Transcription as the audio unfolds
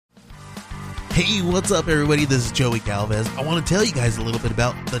Hey, what's up, everybody? This is Joey Galvez. I want to tell you guys a little bit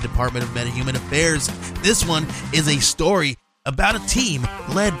about the Department of Meta-Human Affairs. This one is a story about a team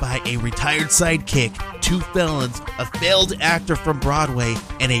led by a retired sidekick, 2 felons, a failed actor from Broadway,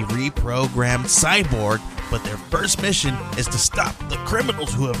 and a reprogrammed cyborg. But their first mission is to stop the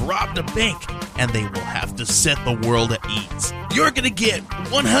criminals who have robbed a bank, and they will have to set the world at ease. You're going to get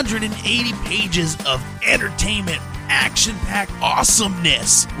 180 pages of entertainment, action-packed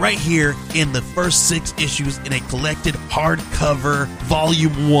awesomeness right here in the first 6 issues in a collected hardcover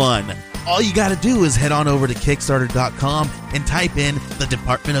volume 1. All you got to do is head on over to Kickstarter.com and type in the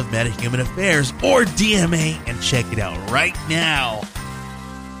Department of Meta-Human Affairs or DMA and check it out right now.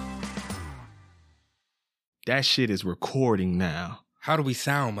 That shit is recording now. How do we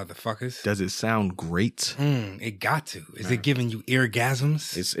sound, motherfuckers? Does it sound great? It got to. Is it giving you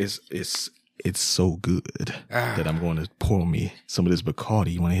eargasms? It's so good that I'm going to pour me some of this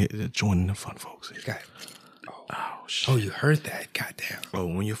Bacardi. You want to hit join in the fun, folks? Got it. Oh, shit. Oh, you heard that? Goddamn. Oh,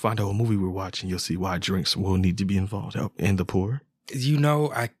 when you find out what movie we're watching, you'll see why drinks will need to be involved in the pour. You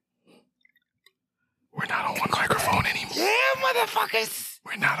know, We're not on one microphone anymore. Yeah, motherfuckers.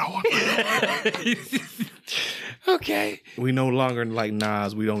 We're not on one microphone. Okay. We no longer like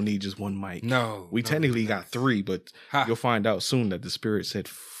Nas. We don't need just one mic. No. We technically got 3, but you'll find out soon that the spirit said,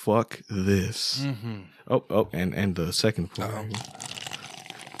 fuck this. Mm-hmm. Oh, and the second pour.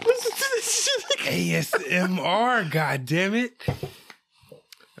 ASMR, goddammit.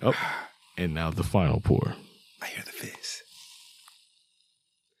 Oh, and now the final pour. I hear the fizz.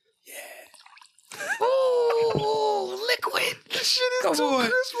 Yeah. Ooh, liquid. This shit is too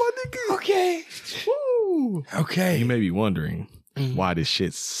crisp, my nigga. Okay. Woo. Okay. You may be wondering why this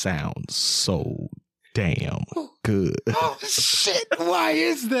shit sounds so damn good. Oh, shit. Why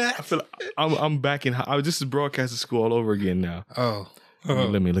is that? I feel like I'm back in. This is broadcasting school all over again now. Oh.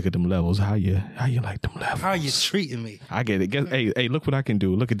 Let me look at them levels. How you like them levels? How you treating me? I get it. Hey, look what I can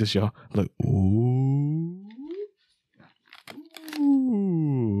do. Look at this, y'all. Look. Ooh.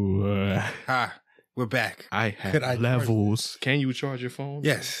 We're back. I have levels. Can you charge your phone?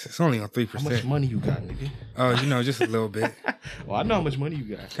 Yes. It's only on 3%. How much money you got, nigga? Oh, just a little bit. Well, I know how much money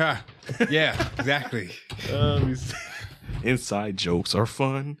you got. Yeah, exactly. Inside jokes are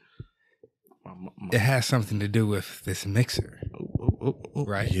fun. It has something to do with this mixer.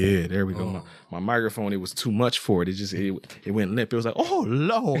 Right? Yeah, there we go. My microphone, it was too much for it. It went limp. It was like, oh,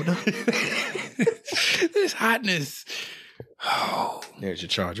 Lord. This hotness. Oh. There's your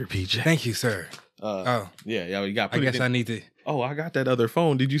charger, PJ. Thank you, sir. Yeah, you got. I guess I need to. Oh, I got that other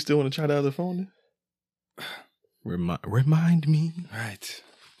phone. Did you still want to try the other phone? Remind me. Right.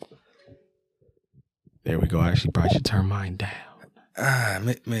 There we go. I actually probably should turn mine down.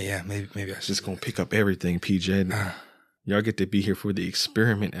 Maybe I should. Just gonna pick up everything, PJ. Y'all get to be here for the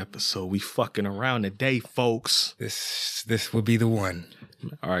experiment episode. We fucking around today, folks. This will be the one.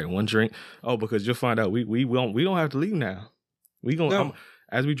 All right, one drink. Oh, because you'll find out we don't have to leave now. We gonna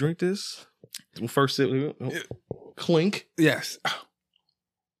as we drink this. First sip, clink. Yes. Oh,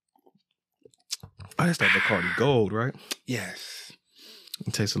 that's that Bacardi Gold, right? Yes.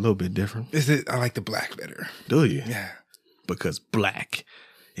 It tastes a little bit different. I like the black better. Do you? Yeah. Because black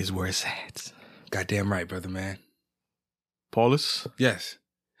is where it's at. Goddamn right, brother, man. Paulus? Yes.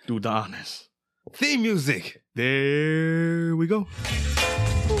 Do the honors. Theme music. There we go.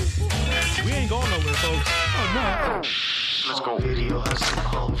 We ain't going nowhere, folks. Oh, no. Let's go. Video hustle,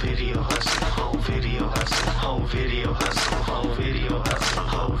 home video hustle, home video hustle, home video hustle, home video hustle,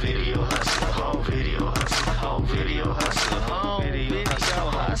 home video hustle, home video hustle, home video hustle, home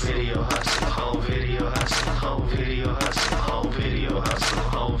video hustle, home video hustle, home video hustle, home video hustle,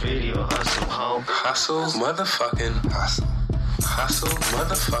 home video hustle, home hustle, motherfucking hustle, hustle,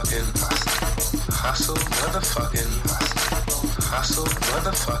 motherfucking hustle, hustle, motherfucking hustle, hustle,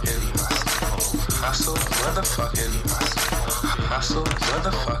 motherfucking hustle, hustle, motherfucking hustle. Hustle,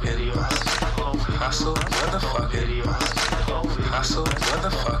 motherfucking hustle. Hustle, motherfucking hustle. Hustle,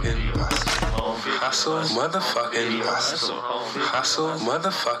 motherfucking hustle. Hustle, motherfucking hustle. Hustle,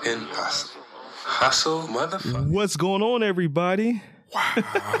 motherfucking hustle. Hustle, motherfucking. What's going on, everybody?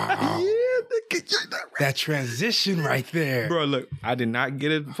 Wow. That transition right there. Bro, look, I did not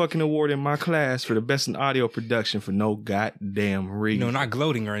get a fucking award in my class for the best in audio production for no goddamn reason. No, not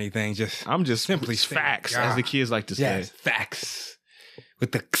gloating or anything. I'm just simply facts, as the kids like to say. Yes, facts.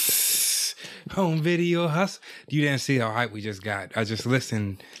 With the home video hustle. You didn't see how hype we just got. I just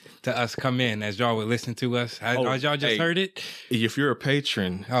listened to us come in as y'all would listen to us. Y'all just heard it? If you're a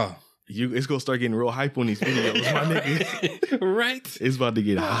patron, it's gonna start getting real hype on these videos, my nigga. Right? It's about to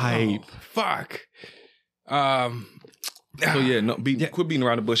get hype. Fuck. So yeah, quit beating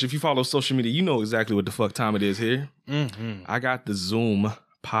around the bush. If you follow social media, you know exactly what the fuck time it is here. Mm-hmm. I got the Zoom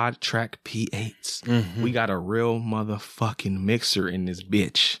PodTrack P8s. Mm-hmm. We got a real motherfucking mixer in this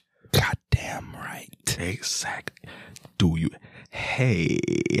bitch. Goddamn right. Exactly. Do you hear?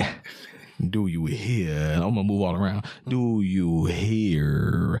 I'm gonna move all around. Do you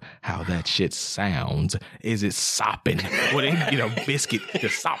hear how that shit sounds? Is it sopping? Well, they get a biscuit to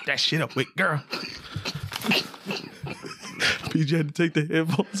sop that shit up with, girl. PJ had to take the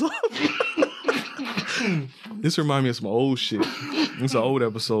headphones off. This reminds me of some old shit. It's an old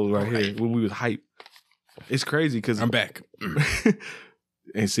episode right here when we was hype. It's crazy because I'm back.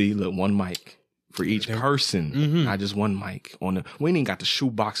 And see, look, one mic for each person. Mm-hmm. Not just one mic. We ain't got the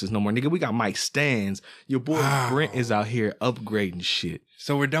shoe boxes no more, nigga. We got mic stands. Your boy Brent is out here upgrading shit.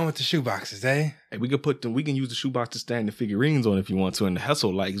 So we're done with the shoe boxes, eh? Hey, we can use the shoebox to stand the figurines on if you want to, and the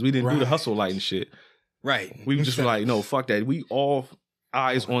hustle light, because we didn't do the hustle light and shit. Right. We just were like, no, fuck that. We all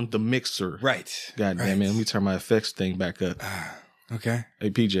eyes on the mixer. Right. God damn, man. Let me turn my effects thing back up. Okay.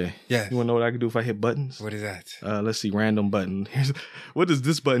 Hey, PJ. Yeah. You want to know what I can do if I hit buttons? What is that? Let's see. Random button. What does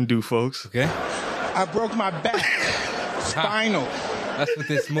this button do, folks? Okay. I broke my back. Spinal. That's what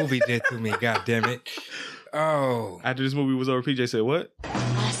this movie did to me, God damn it. Oh. After this movie was over, PJ said what?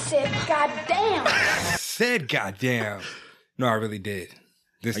 I said, goddamn. Said goddamn. No, I really did.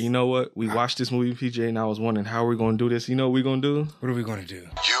 You know what? We watched this movie, PJ, and I was wondering how we're going to do this. You know what we're going to do? What are we going to do? You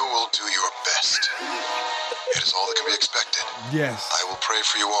will do your best. It is all that can be expected. Yes. I will pray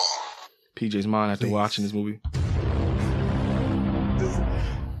for you all. PJ's mind after watching this movie.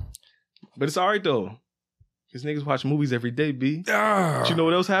 But it's all right, though. Because niggas watch movies every day, B. But you know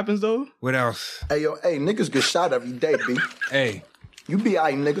what else happens, though? What else? Hey, niggas get shot every day, B. Hey. You be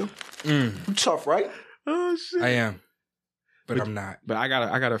aight, nigga. You tough, right? Oh, shit. I am. But I'm not. But I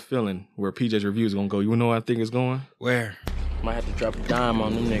got a feeling where PJ's review is going to go. You know what I think it's going? Where? Might have to drop a dime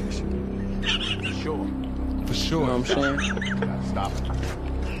on them niggas. For sure. You know what I'm saying? Stop it.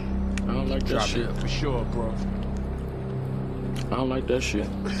 I don't like that shit. For sure, bro. I don't like that shit.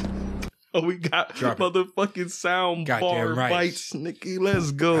 Oh, we got motherfucking sound bar bites, Nikki.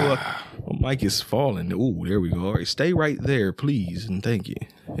 Let's go. My mic is falling. Ooh, there we go. All right, stay right there, please, and thank you.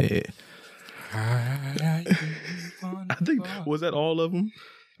 Yeah. I think, was that all of them?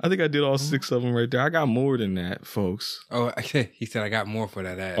 I think I did all 6 of them right there. I got more than that, folks. Oh, he said I got more for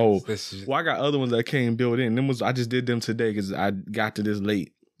that ass. Oh, well, I got other ones that came built in. I just did them today because I got to this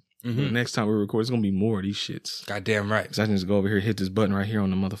late. Mm-hmm. Next time we record, it's going to be more of these shits. Goddamn right. So I can just go over here, hit this button right here on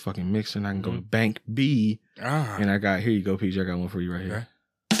the motherfucking mixer, and I can go to Bank B. And I got, here you go, PJ. I got one for you right here.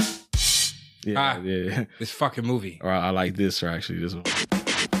 Okay. Yeah. This fucking movie. Or I like this, or actually this one.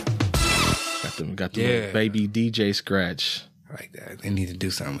 Got the little baby DJ scratch. I like that. They need to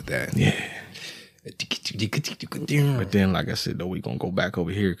do something with that. Yeah. But then, like I said, though, we going to go back over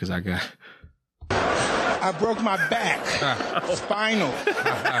here because I broke my back. Spinal.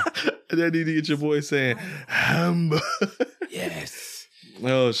 And then you need to get your boy saying, Yes.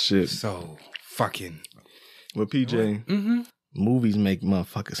 Oh, shit. So, fucking. Well, PJ, movies make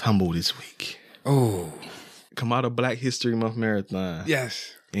motherfuckers humble this week. Oh. Come out of Black History Month Marathon.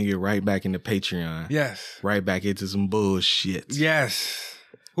 Yes. And get right back into Patreon. Yes. Right back into some bullshit. Yes.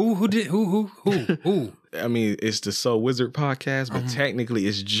 Who did? Who? I mean, it's the Soul Wizard podcast, but technically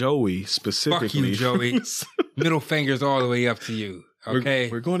it's Joey specifically. Fuck you, Joey. Middle fingers all the way up to you. Okay.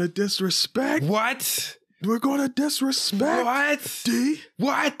 We're going to disrespect. What? We're going to disrespect. What? D.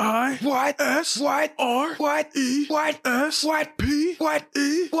 What? I. What? S. What? R. What? E. What? S. What? P. What?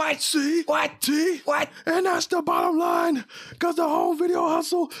 E. What? C. What? T. What? And that's the bottom line, because the home video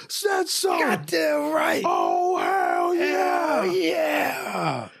hustle said so. Goddamn right. Oh, hell yeah. Hell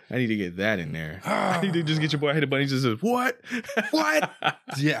yeah. I need to get that in there. I need to just get your boy hit a button. He just says, what? What?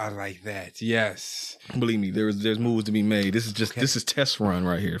 Yeah, I like that. Yes. Believe me, there's moves to be made. This is test run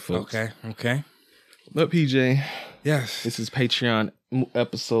right here, folks. Okay. But PJ, yes, this is Patreon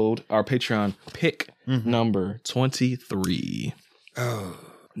episode, our Patreon pick number 23. Oh,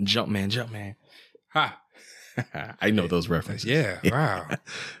 Jumpman. Ha! I know those references. Yeah. Wow.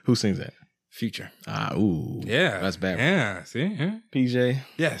 Who sings that? Future. Ooh. Yeah. That's bad. Yeah. See? Yeah. PJ.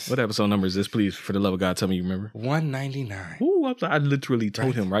 Yes. What episode number is this, please? For the love of God, tell me you remember. 199. Ooh, I literally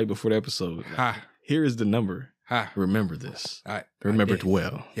told him right before the episode. Ha. Here is the number. Ha. Remember this. Remember it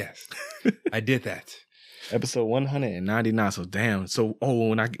well. Yes. I did that. Episode 199. So damn. So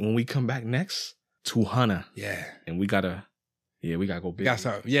when we come back next, 200. Yeah. And we gotta go big. Got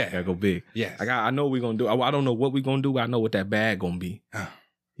something. Yeah. Gotta go big. Yes. I know what we're gonna do. I don't know what we're gonna do. I know what that bag gonna be.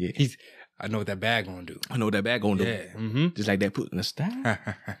 Yeah. I know what that bag gonna do. I know what that bag gonna do. Yeah. Mm-hmm. Just like that put in the style.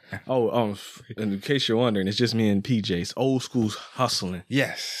 In case you're wondering, it's just me and PJ's old school's hustling.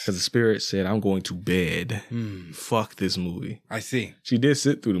 Yes. Because the spirit said, I'm going to bed. Fuck this movie. I see. She did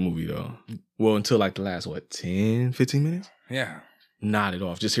sit through the movie though. Well, until like the last, 10, 15 minutes? Yeah. Nodded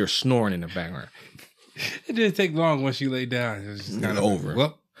off. Just hear snoring in the background. It didn't take long once she laid down. It was just kind of over.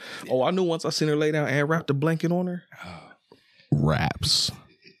 Well, oh, I knew once I seen her lay down and wrapped a blanket on her. Wraps.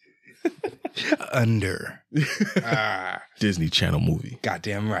 Under. Disney Channel movie.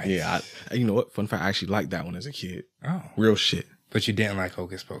 Goddamn right. Yeah. You know what? Fun fact, I actually liked that one as a kid. Oh. Real shit. But you didn't like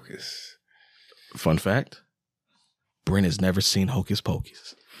Hocus Pocus. Fun fact, Brent has never seen Hocus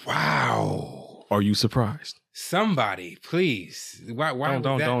Pocus. Wow. Are you surprised? Somebody, please. Why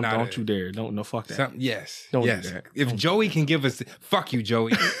don't you dare. No, fuck that. Yes. Don't yes. do that. If Joey can give us fuck you,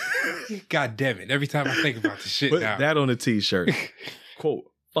 Joey. God damn it. Every time I think about this shit Put now. that on a t-shirt. Quote,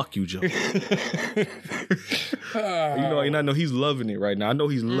 fuck you, Joey. I know he's loving it right now. I know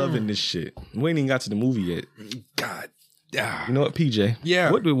he's loving this shit. We ain't even got to the movie yet. God. You know what, PJ?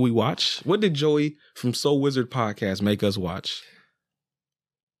 Yeah. What did we watch? What did Joey from Soul Wizard Podcast make us watch?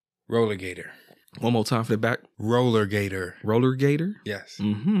 Rollergator. One more time for the back. Rollergator. Rollergator? Yes.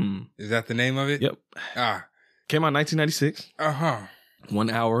 Mm-hmm. Is that the name of it? Yep. Came out in 1996. 1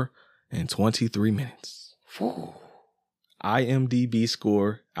 hour and 23 minutes. Whew. IMDb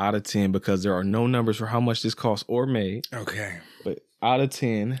score out of 10 because there are no numbers for how much this cost or made. Okay. But out of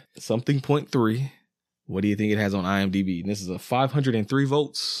 10, something 0.3. What do you think it has on IMDb? And this is a 503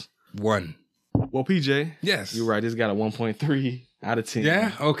 votes. 1. Well, PJ. Yes. You're right. It's got a 1.3 out of 10.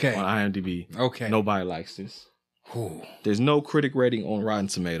 Yeah? Okay. On IMDb. Okay. Nobody likes this. Ooh. There's no critic rating on Rotten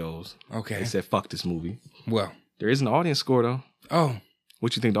Tomatoes. Okay. They said, fuck this movie. Well. There is an audience score, though. Oh.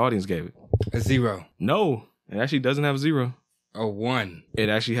 What you think the audience gave it? A 0. No. It actually doesn't have a 0. A 1. It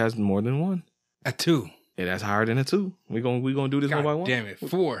actually has more than 1. A 2. It has higher than a 2. We gonna do this God one by one. Damn it.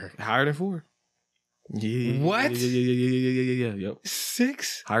 4. Higher than 4. Yeah. What? Yeah. Yep.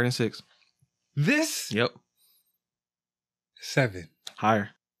 6. Higher than 6. This? Yep. 7. Higher.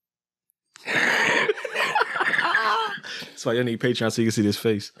 That's why you need Patreon so you can see this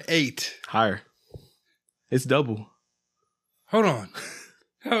face. 8. Higher. It's double. Hold on.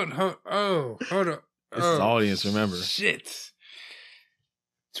 Hold on. This is audience, remember. Shit.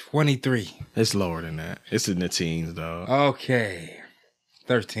 23. It's lower than that. It's in the teens, though. Okay.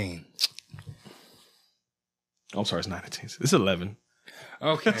 13. I'm sorry, it's not in the teens. It's 11.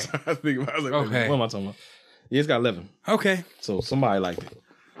 Okay. I was like, okay. What am I talking about? Yeah, it's got 11. Okay. So somebody liked it.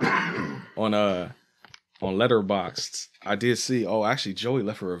 On Letterboxd, I did see. Oh, actually, Joey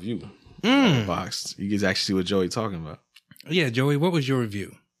left a review. Letterboxd. You can actually see what Joey talking about. Yeah, Joey, what was your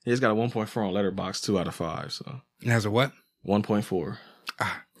review? It's got a 1.4 on Letterboxd, 2 out of 5. So it has a what? 1.4.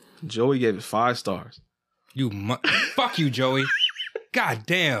 Joey gave it 5 stars. Fuck you, Joey. God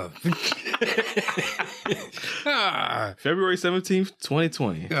damn. February 17th,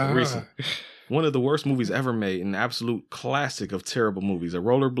 2020. Recent. One of the worst movies ever made, an absolute classic of terrible movies. A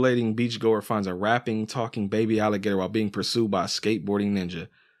rollerblading beachgoer finds a rapping, talking baby alligator while being pursued by a skateboarding ninja.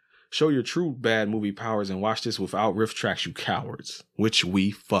 Show your true bad movie powers and watch this without riff tracks, you cowards. Which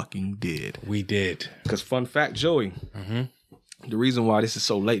we fucking did. We did. Because fun fact, Joey, the reason why this is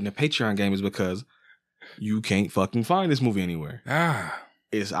so late in the Patreon game is because you can't fucking find this movie anywhere.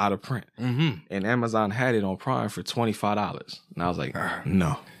 It's out of print. And Amazon had it on Prime for $25. And I was like,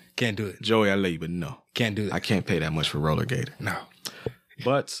 no. Can't do it. Joey, I love you, but no. Can't do that. I can't pay that much for Rollergator. No.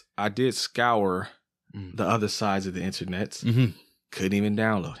 But I did scour the other sides of the internet. Couldn't even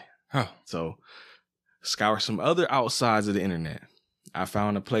download it. So scour some other outsides of the internet. I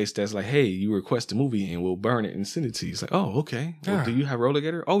found a place that's like, hey, you request a movie and we'll burn it and send it to you. It's like, oh, okay. Well, do you have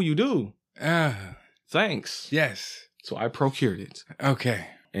Rollergator? Oh, you do. Thanks. Yes. So I procured it. Okay.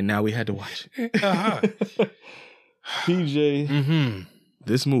 And now we had to watch it. PJ,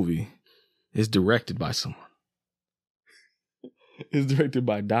 this movie is directed by someone. It's directed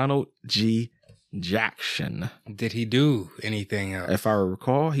by Donald G. Jackson. Did he do anything else? If I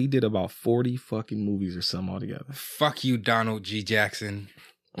recall, he did about 40 fucking movies or something altogether. Fuck you, Donald G. Jackson.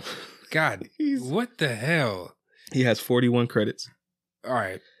 God, what the hell? He has 41 credits. All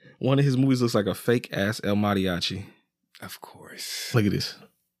right. One of his movies looks like a fake ass El Mariachi. Of course. Look at this.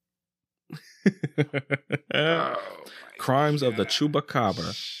 Crimes of the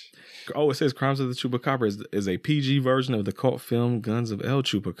Chupacabra. Oh, it says Crimes of the Chupacabra is a PG version of the cult film Guns of El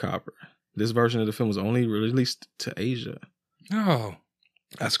Chupacabra. This version of the film was only released to Asia. Oh.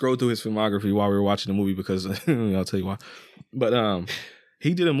 I scrolled through his filmography while we were watching the movie because I'll tell you why. But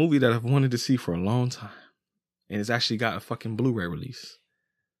he did a movie that I've wanted to see for a long time. And it's actually got a fucking Blu-ray release.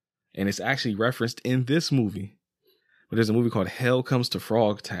 And it's actually referenced in this movie. But there's a movie called Hell Comes to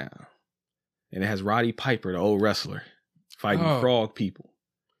Frogtown. And it has Roddy Piper, the old wrestler, fighting frog people.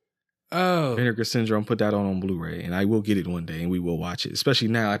 Oh. Vinegar Syndrome, put that on Blu-ray. And I will get it one day and we will watch it. Especially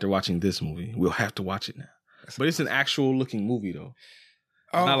now after watching this movie. We'll have to watch it now. But it's an actual looking movie though.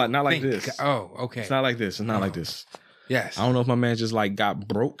 Oh, not like this. Oh, okay. It's not like this. It's not like this. Yes. I don't know if my man just like got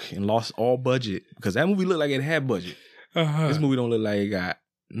broke and lost all budget. Because that movie looked like it had budget. This movie don't look like it got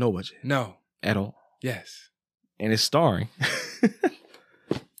no budget. No. At all. Yes. And it's starring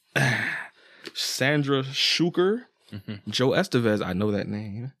Sandra Schuker, Joe Estevez. I know that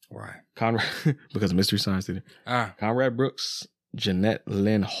name. Why? Conrad, because of Mystery Science Theater. Conrad Brooks, Jeanette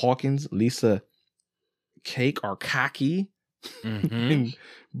Lynn Hawkins, Lisa Cake or Kaki, and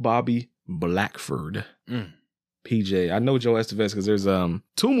Bobby Blackford. PJ. I know Joe Estevez because there's 2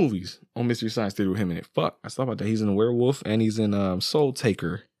 movies on Mystery Science Theater with him in it. Fuck, I thought about that. He's in Werewolf and he's in Soul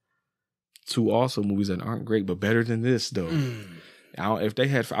Taker. 2 also movies that aren't great, but better than this though.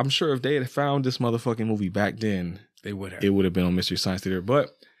 I'm sure if they had found this motherfucking movie back then, they would have. It would have been on Mystery Science Theater, but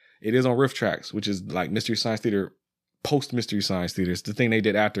it is on Riff Tracks, which is like Mystery Science Theater post Mystery Science Theater. It's the thing they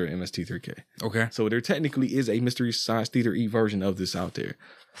did after MST3K. Okay. So there technically is a Mystery Science Theater version of this out there,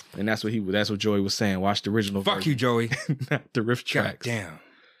 and that's what Joey was saying. Watch the original. Fuck version, you, Joey. not the Riff Tracks. God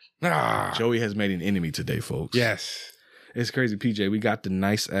damn. Joey has made an enemy today, folks. Yes. It's crazy, PJ. We got the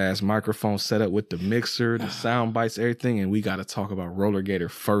nice ass microphone set up with the mixer, the sound bites, everything, and we got to talk about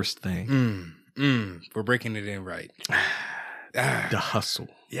Rollergator first thing. We're breaking it in right. The hustle.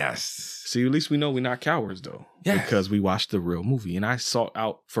 Yes. See, at least we know we're not cowards, though. Yes. Because we watched the real movie. And I sought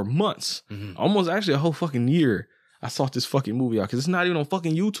out for months, almost actually a whole fucking year, I sought this fucking movie out because it's not even on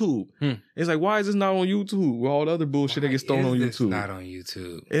fucking YouTube. It's like, why is this not on YouTube? With all the other bullshit that gets thrown on YouTube. It's not on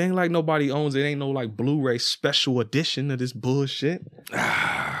YouTube. It ain't like nobody owns it. Ain't no like Blu-ray special edition of this bullshit.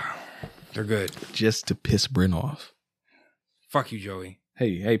 They're good. Just to piss Bryn off. Fuck you, Joey.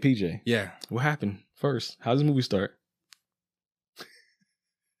 Hey, PJ. Yeah. What happened first? How does the movie start?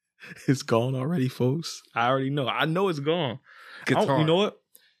 It's gone already, folks. I already know. I know it's gone. You know what?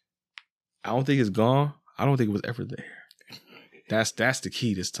 I don't think it's gone. I don't think it was ever there. That's the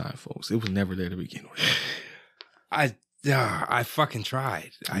key this time, folks. It was never there to begin with. I fucking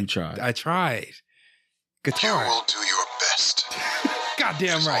tried. You tried. I tried. Guitar. You will do your best. Goddamn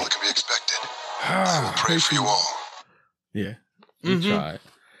That's right. all that can be expected. I will pray for you all. Yeah. You tried.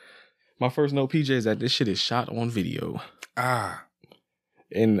 My first note, PJ, is that this shit is shot on video.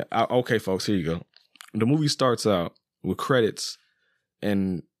 And okay, folks, here you go. The movie starts out with credits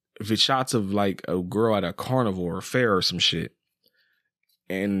and shots of like a girl at a carnival or a fair or some shit.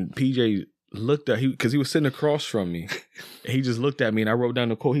 And PJ looked at because he was sitting across from me. And he just looked at me and I wrote down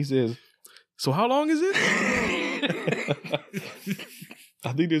the quote. He says, "So how long is it?"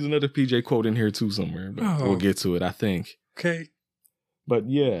 I think there's another PJ quote in here too somewhere, but we'll get to it, I think. Okay. But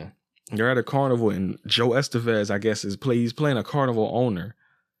yeah, they're at a carnival and Joe Estevez, I guess, he's playing a carnival owner.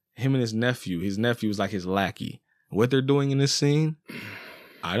 Him and his nephew. His nephew is like his lackey. What they're doing in this scene,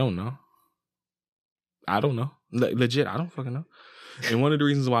 I don't know. Legit, I don't fucking know. And one of the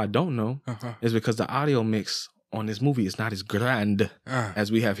reasons why I don't know is because the audio mix on this movie is not as grand as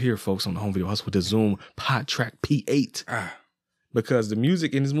we have here, folks, on the Home Video Hustle with the Zoom PodTrack P8. Because the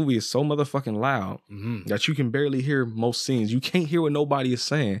music in this movie is so motherfucking loud that you can barely hear most scenes. You can't hear what nobody is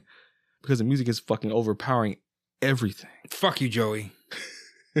saying because the music is fucking overpowering everything. Fuck you, Joey.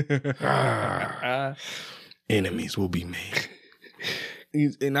 Enemies will be made.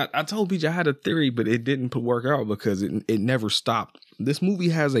 And I told BJ I had a theory, but it didn't work out because it never stopped. This movie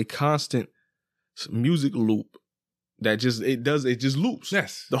has a constant music loop that just loops.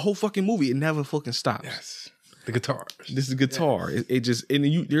 Yes. The whole fucking movie, it never fucking stops. Yes. The guitar. This is guitar. Yes.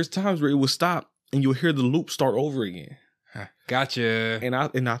 There's times where it will stop and you'll hear the loop start over again. Gotcha. And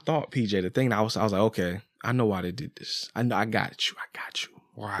I thought, PJ, the thing I was like, okay, I know why they did this. I know I got you.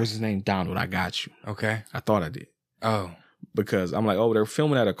 Why? What's his name? Donald. I got you. Okay. I thought I did. Oh. Because I'm like, they're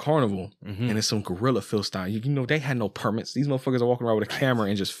filming at a carnival and it's some guerrilla Philistine. You know, they had no permits. These motherfuckers are walking around with a camera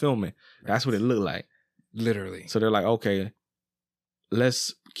and just filming. That's what it looked like. Literally. So they're like, okay,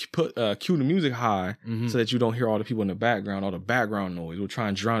 let's cue the music high so that you don't hear all the people in the background, all the background noise. We'll try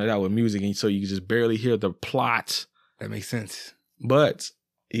and drown it out with music and so you can just barely hear the plot. That makes sense. But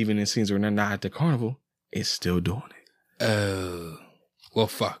even in scenes where they're not at the carnival, it's still doing it. Oh. Well,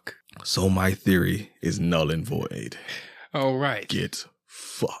 fuck. So my theory is null and void. All right. Get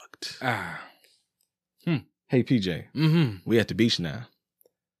fucked. Hey, PJ. We at the beach now.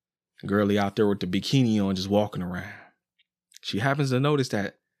 Girlie out there with the bikini on just walking around. She happens to notice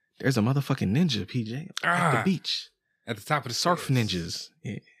that there's a motherfucking ninja, PJ, at the beach. At the top of the surf stairs. ninjas.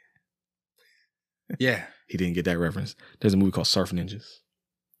 Yeah. Yeah. He didn't get that reference. There's a movie called Surf Ninjas.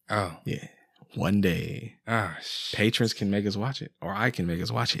 Oh. Yeah. One day. Shit. Patrons can make us watch it. Or I can make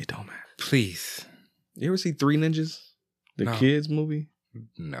us watch it. It don't matter. Please. You ever see Three Ninjas? The kids movie?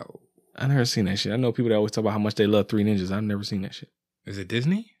 No. I never seen that shit. I know people that always talk about how much they love Three Ninjas. I've never seen that shit. Is it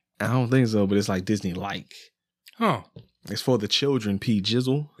Disney? I don't think so, but it's like Disney-like. Oh. It's for the children, P.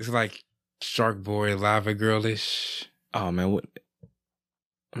 Jizzle. It's like Shark Boy, Lava Girl-ish. Oh, man. What?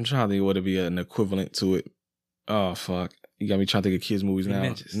 I'm trying to think what would be an equivalent to it. Oh, fuck. You got me trying to think of kids' movies now.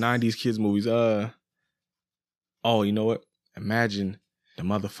 Ninjas. 90s kids' movies. Oh, you know what? Imagine the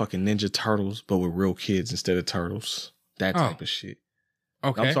motherfucking Ninja Turtles, but with real kids instead of turtles. That type of shit.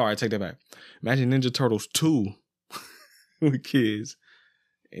 Okay. I'm sorry, I take that back. Imagine Ninja Turtles 2 with kids.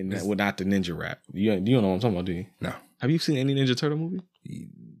 And that, well, not the ninja rap. You don't know what I'm talking about, do you? No. Have you seen any Ninja Turtle movie?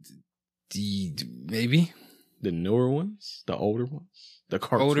 Maybe. The newer ones? The older ones? The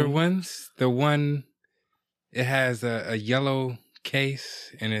cartoon? Older ones? The one, it has a yellow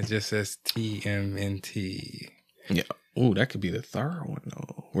case and it just says TMNT. Yeah. Oh, that could be the third one,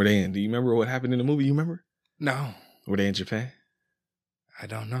 though. Were they in? Do you remember what happened in the movie? You remember? No. Were they in Japan? I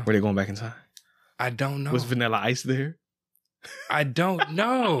don't know. Were they going back in time? I don't know. Was Vanilla Ice there? I don't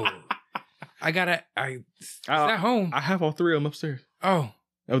know. It's at home. I have all three of them upstairs. Oh.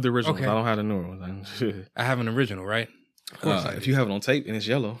 Of the originals. Okay. I don't have the newer ones. I have an original, right? Of course. If you have it on tape and it's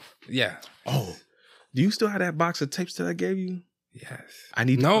yellow. Yeah. Oh. Do you still have that box of tapes that I gave you? Yes. I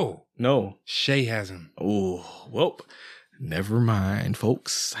need No. Shay has them. Oh, well, never mind,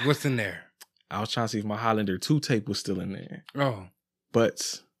 folks. What's in there? I was trying to see if my Highlander 2 tape was still in there. Oh.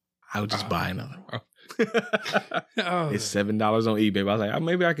 But I would just buy another one. Oh. It's $7 on eBay. But I was like,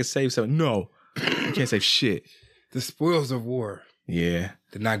 maybe I could save $7. No, you can't save shit. The spoils of war. Yeah.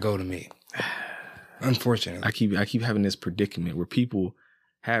 Did not go to me. Unfortunately. I keep having this predicament where people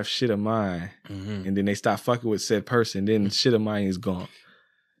have shit of mine and then they stop fucking with said person, then shit of mine is gone.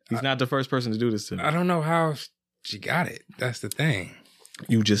 He's not the first person to do this to me. I don't know how she got it. That's the thing.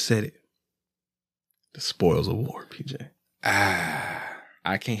 You just said it. The spoils of war, PJ.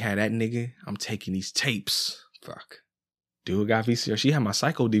 I can't have that nigga. I'm taking these tapes. Fuck. Dude got VCR. She had my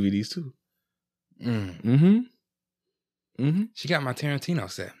Psycho DVDs too. She got my Tarantino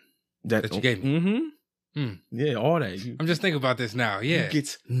set that you gave me. Yeah, all that. I'm just thinking about this now. Yeah. You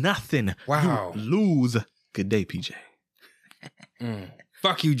get nothing. Wow. You lose. Good day, PJ.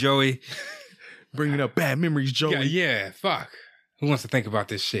 Fuck you, Joey. Bringing up bad memories, Joey. Yeah. Fuck. Who wants to think about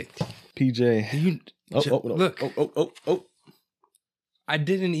this shit? PJ. Look. Oh. I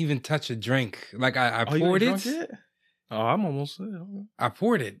didn't even touch a drink. Like I poured it. Oh, I'm almost there. I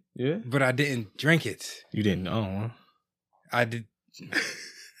poured it. Yeah. But I didn't drink it. You didn't know. I did.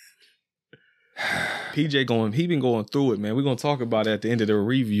 PJ he been going through it, man. We're gonna talk about it at the end of the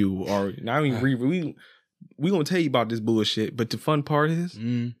review, or not even review. We gonna tell you about this bullshit. But the fun part is, it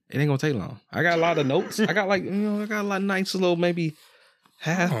ain't gonna take long. I got a lot of notes. I got I got a lot of nice little maybe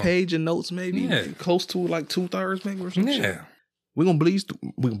half page of notes, maybe close to like 2/3, maybe or something. Yeah. We're gonna bleed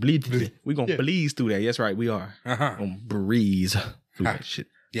through. We're gonna breeze through that. Yes, right. We are. Gonna breeze through that shit.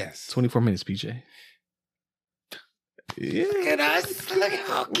 Yes. 24 minutes, PJ. Yeah. Look at us. Look,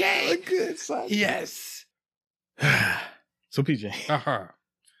 okay. Look good, son. Yes. So PJ.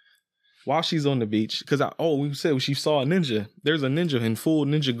 While she's on the beach, because we said she saw a ninja. There's a ninja in full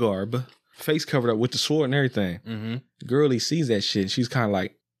ninja garb, face covered up with the sword and everything. Girlie sees that shit. She's kind of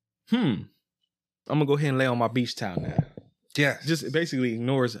like, I'm gonna go ahead and lay on my beach towel now. Yeah. Just basically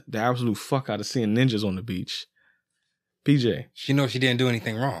ignores the absolute fuck out of seeing ninjas on the beach. PJ. She knows she didn't do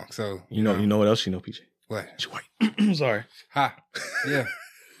anything wrong, so you know what else she know, PJ? What? She's white. I'm sorry. Ha. Yeah.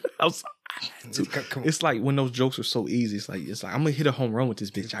 It's like when those jokes are so easy. It's like I'm gonna hit a home run with this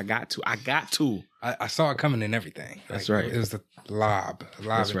bitch. I got to. I saw it coming and everything. That's right. It was the lob.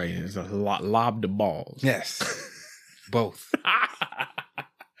 That's right. It's a lob the balls. Yes. Both.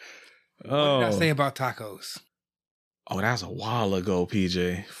 Oh. What did I say about tacos? Oh, that was a while ago,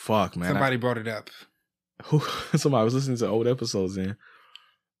 PJ. Fuck, man. Somebody brought it up. Somebody was listening to old episodes then.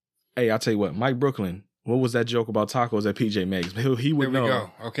 Hey, I'll tell you what, Mike Brooklyn, what was that joke about tacos that PJ makes? He would know. There we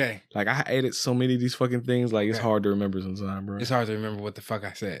go. Okay. Like, I ate so many of these fucking things, like, it's hard to remember sometimes, bro. It's hard to remember what the fuck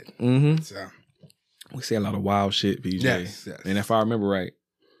I said. So. We say a lot of wild shit, PJ. Yes. And if I remember right,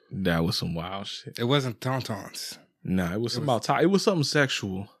 that was some wild shit. It wasn't tauntauns. No, it was it was something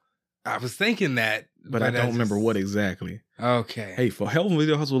sexual. I was thinking that. But I don't remember what exactly. Okay. Hey, for Hell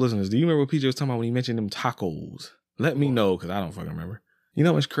Video Hustle listeners, do you remember what PJ was talking about when he mentioned them tacos? Let me know, because I don't fucking remember. You know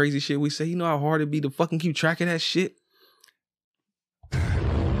how much crazy shit we say? You know how hard it'd be to fucking keep track of that shit?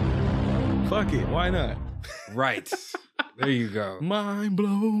 Fuck it. Why not? Right. There you go. Mind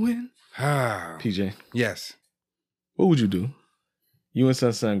blowing. PJ. Yes. What would you do? You and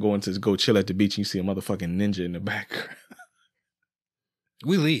son going to go chill at the beach and you see a motherfucking ninja in the background.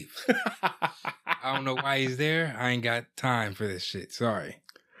 We leave. I don't know why he's there. I ain't got time for this shit. Sorry.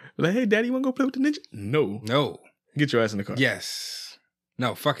 Like, hey, daddy, you want to go play with the ninja? No. Get your ass in the car. Yes.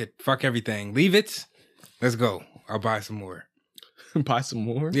 No, fuck it. Fuck everything. Leave it. Let's go. I'll buy some more. Buy some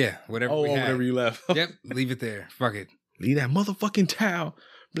more? Yeah, whatever we had. Whatever you left. Yep, leave it there. Fuck it. Leave that motherfucking towel.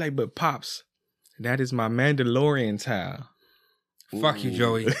 Black, but Pops, that is my Mandalorian towel. Fuck you,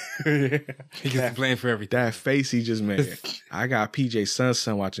 Joey. He gets to blame for everything. That face he just made. I got PJ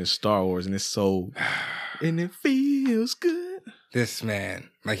son watching Star Wars and it's so... and it feels good. This man,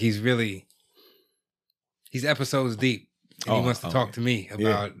 like he's episodes deep. And he wants to talk to me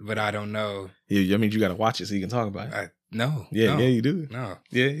about, but I don't know. Yeah, I mean, you got to watch it so you can talk about it. No. Yeah, you do. No.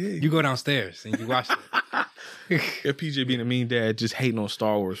 Yeah. You go downstairs and you watch it. Yeah, PJ being a mean dad, just hating on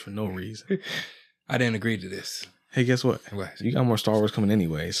Star Wars for no reason. I didn't agree to this. Hey, guess what? What? You got more Star Wars coming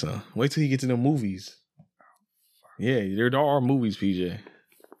anyway, so wait till you get to the movies. Yeah, there are movies, PJ.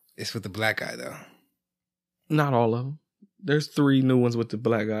 It's with the black guy, though. Not all of them. There's 3 new ones with the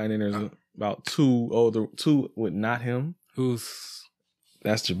black guy, and then there's about 2 with not him.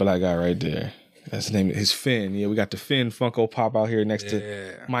 That's the black guy right there. That's his name. His Finn. Yeah, we got the Finn Funko Pop out here next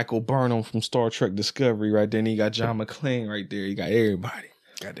to Michael Burnham from Star Trek Discovery right there. And you got John McClane right there. You got everybody.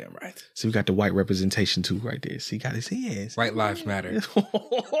 Goddamn right. So we got the white representation too right there. So you got his hands. White lives matter.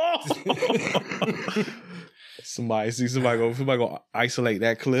 Somebody go isolate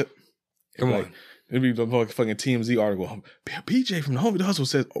that clip. Come on. It'd be the fucking TMZ article. PJ from the Homie the Hustle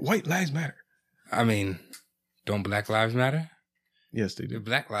says white lives matter. I mean, don't black lives matter? Yes, they do. If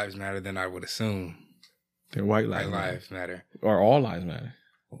black lives matter, then I would assume their white lives matter. Or all lives matter.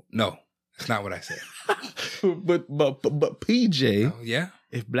 No, that's not what I said. but PJ, yeah.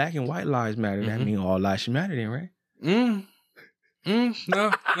 If black and white lives matter, that means all lives should matter then, right? No, it's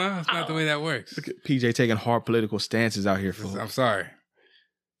not the way that works. Look at PJ taking hard political stances out here for. I'm sorry.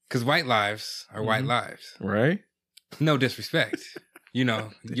 Because white lives are white lives. Right? No disrespect.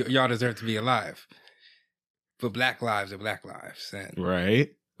 Y'all deserve to be alive. But black lives are black lives. And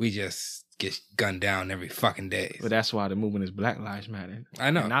right. We just get gunned down every fucking day. But that's why the movement is Black Lives Matter. I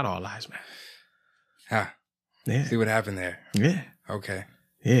know. And not all lives matter. Yeah. See what happened there? Yeah. Okay.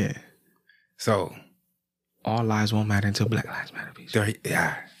 Yeah. So. All lives won't matter until Black Lives Matter.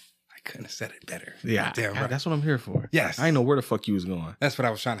 Yeah. I couldn't have said it better. Yeah. Damn right. That's what I'm here for. Yes. I didn't know where the fuck you was going. That's what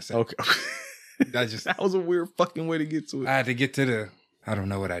I was trying to say. Okay. That was a weird fucking way to get to it. I had to get to I don't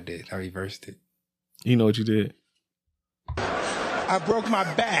know what I did. I reversed it. You know what you did? I broke my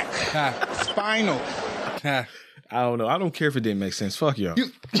back. Spinal. I don't know. I don't care if it didn't make sense. Fuck y'all.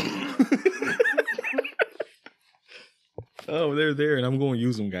 Oh, they're there, and I'm going to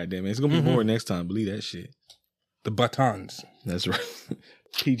use them, goddammit. It's going to be more next time. Believe that shit. The batons. That's right.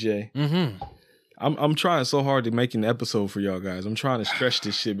 PJ. I'm trying so hard to make an episode for y'all guys. I'm trying to stretch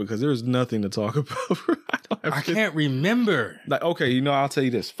this shit because there's nothing to talk about. I can't remember. Like, okay, I'll tell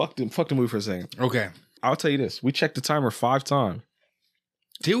you this. Fuck the movie for a second. Okay. I'll tell you this. We checked the timer 5 times.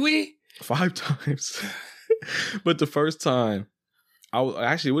 Did we? 5 times. But the first time,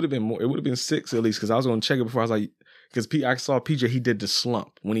 it would have been more. It would have been 6 at least because I was going to check it before. I was like, because I saw PJ, he did the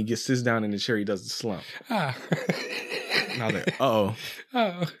slump. When he sits down in the chair, he does the slump. And I was like, uh-oh. So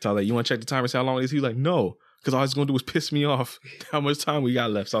I was like, you want to check the timer, see how long it is? He was like, no. Because all he's going to do is piss me off how much time we got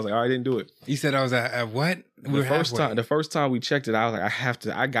left. So I was like, all right, I didn't do it. You said I was at what? The first time we checked it, I was like,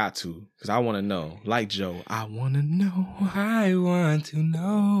 I got to. Because I want to know. Like Joe, I want to know. I want to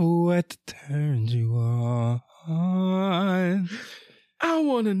know what turns you on. I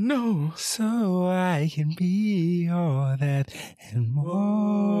want to know. So I can be all that and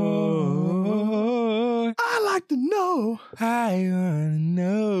more. I like to know. I want to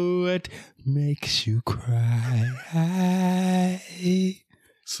know what makes you cry.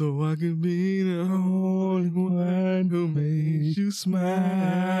 So I can be the only one who makes you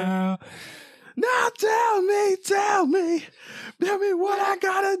smile. Now tell me what I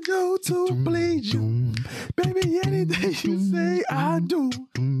gotta do to please you. Baby, anything you say, I do.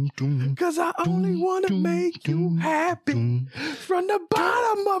 Cause I only wanna make you happy. From the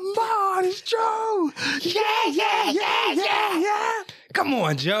bottom of my heart, it's true. Yeah. Come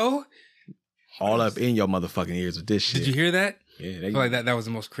on, Joe. All up in your motherfucking ears with this shit. Did you hear that? Yeah. I feel like that was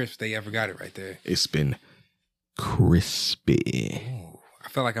the most crisp they ever got it right there. It's been crispy. Ooh. I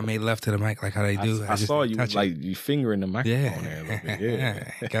felt like I made left to the mic like how they do. I saw you like you fingering the microphone there a little bit.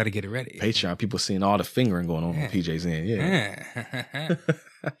 Yeah. Got to get it ready. Patreon people seeing all the fingering going on PJ's end. Yeah.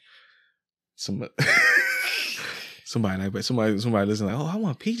 Somebody listen like, oh, I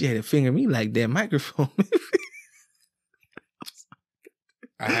want PJ to finger me like that microphone.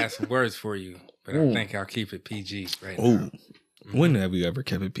 I had some words for you, but I think I'll keep it PG right now. Mm-hmm. When have you ever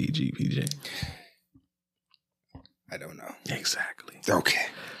kept it PG, PJ? I don't know. Exactly. Okay.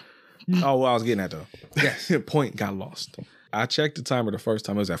 Oh, well, I was getting at though. Yes. Point got lost. I checked the timer the first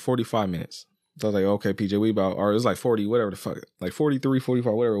time. It was at 45 minutes. So I was like, okay, PJ, we about, or it was like 40, whatever the fuck, like 43,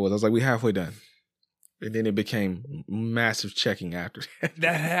 45, whatever it was. I was like, we halfway done. And then it became massive checking after that.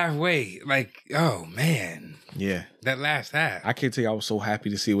 That halfway, like, oh man. Yeah. That last half. I can't tell you, I was so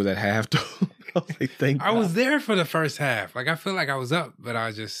happy to see it was at half though. I was like, thank God. I was there for the first half. Like, I feel like I was up, but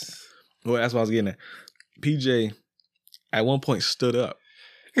I just. Well, that's what I was getting at. PJ at one point stood up.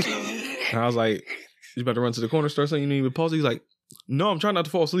 And I was like, you about to run to the corner, start something, you need to pause it? He's like, no, I'm trying not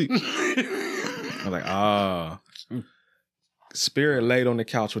to fall asleep. I was like, Spirit laid on the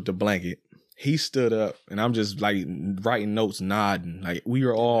couch with the blanket. He stood up, and I'm just like writing notes, nodding. Like we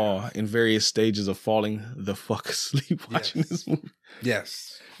are all in various stages of falling the fuck asleep watching this movie.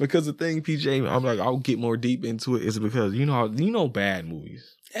 Yes. Because the thing, PJ, I'm like, I'll get more deep into it, is because you know bad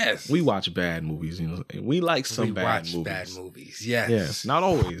movies. Yes. We watch bad movies, you know, and we like some bad movies. Bad movies, yes. Yes, not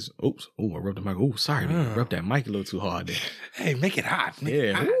always. Oops. Oh, I rubbed the mic. Oh, sorry, man. I rubbed that mic a little too hard there. Hey, make it hot.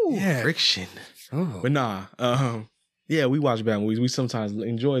 Friction. Ooh. But nah, yeah, we watch bad movies. We sometimes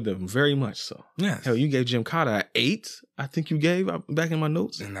enjoy them very much so. Yeah. Hell, you gave Jim Carter an 8, I think you gave, back in my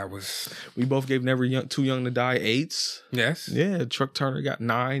notes. And that was... We both gave Never Too Young to Die 8s. Yes. Yeah, Truck Turner got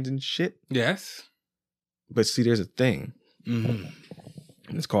 9s and shit. Yes. But see, there's a thing. Mm-hmm.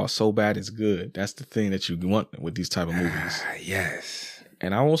 And it's called So Bad It's Good. That's the thing that you want with these type of movies. Yes.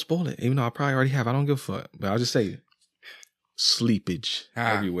 And I won't spoil it, even though I probably already have. I don't give a fuck. But I'll just say sleepage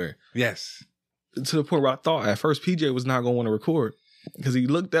everywhere. Yes. To the point where I thought at first PJ was not going to want to record because he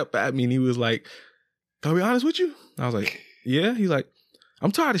looked up at me and he was like, can I be honest with you? I was like, yeah. He's like,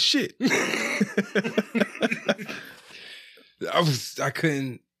 I'm tired of shit.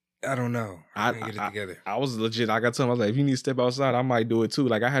 I don't know. I couldn't get it together. I was legit. I got something. I was like, if you need to step outside, I might do it too.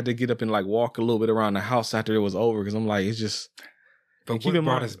 Like I had to get up and like walk a little bit around the house after it was over because I'm like, it's just. But what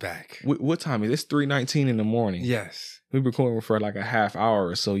brought us back? What time is it? It's 3:19 in the morning. Yes. We were recording for like a half hour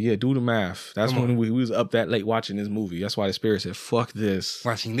or so. Yeah, do the math. That's when we was up that late watching this movie. That's why the Spirit said, fuck this.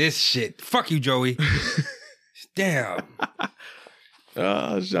 Watching this shit. Fuck you, Joey. Damn.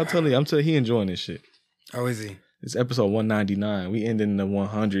 I'm telling you, he enjoying this shit. Oh, is he? It's episode 199. We ended in the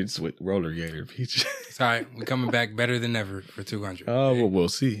 100s with Rollergator. It's all right. We're coming back better than ever for 200. Oh, well, we'll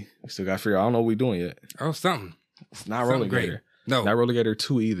see. We still got to figure out. I don't know what we're doing yet. Oh, something. It's not Rollergator. Great. No. Not Rollergator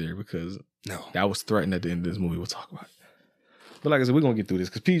 2 either because that was threatened at the end of this movie. We'll talk about it. But like I said, we're going to get through this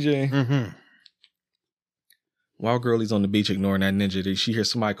because PJ, while Girlie's on the beach ignoring that ninja, she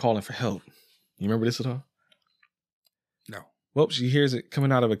hears somebody calling for help. You remember this at all? No. Well, she hears it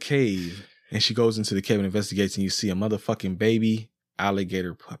coming out of a cave and she goes into the cave and investigates and you see a motherfucking baby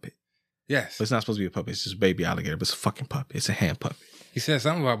alligator puppet. Yes. But it's not supposed to be a puppet. It's just a baby alligator, but it's a fucking puppet. It's a hand puppet. He said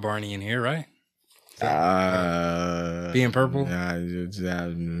something about Barney in here, right? Being purple?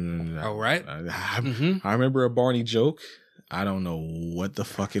 Oh, right? I remember a Barney joke. I don't know what the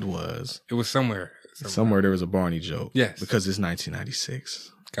fuck it was. It was somewhere. Somewhere there was a Barney joke. Yes. Because it's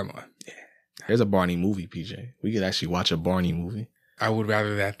 1996. Come on. Yeah. There's a Barney movie, PJ. We could actually watch a Barney movie. I would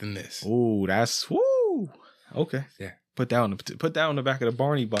rather that than this. Ooh, woo. Okay. Yeah. Put that on the back of the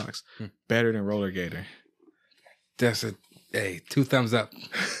Barney box. Better than Rollergator. That's 2 thumbs up.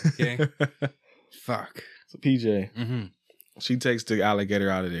 Okay. Fuck. So PJ, she takes the alligator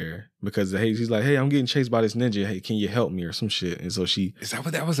out of there because she's like, hey, I'm getting chased by this ninja. Hey, can you help me or some shit? And so she... Is that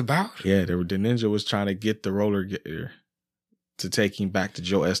what that was about? Yeah, the ninja was trying to get the Rollergator to take him back to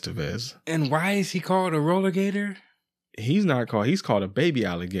Joe Estevez. And why is he called a Rollergator? He's called a baby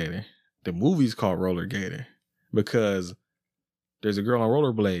alligator. The movie's called Rollergator because there's a girl on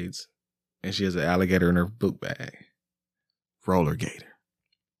rollerblades and she has an alligator in her book bag. Rollergator.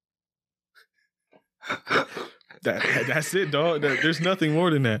 That's it, dog. There's nothing more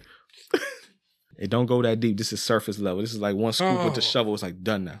than that. It don't go that deep. This is surface level. This is like one scoop with the shovel. It's like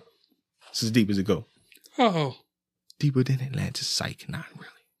done now. It's as deep as it go. Oh. Deeper than Atlantis. Psych. Not really.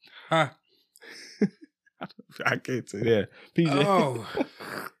 Huh. I can't say that. PJ. Oh.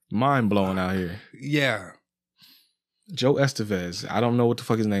 Mind blowing out here. Yeah. Joe Estevez. I don't know what the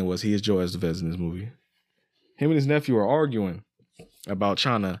fuck his name was. He is Joe Estevez in this movie. Him and his nephew are arguing about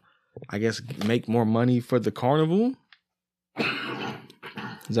trying to, I guess, make more money for the carnival.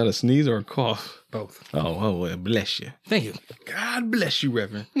 Is that a sneeze or a cough? Both. Oh, well, bless you. Thank you. God bless you,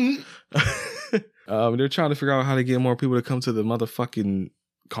 Reverend. They're trying to figure out how to get more people to come to the motherfucking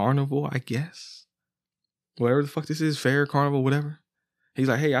carnival, I guess. whatever the fuck this is, fair, carnival, whatever. He's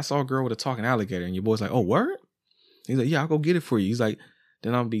like, hey, I saw a girl with a talking alligator. And your boy's like, oh, word? He's like, yeah, I'll go get it for you. He's like,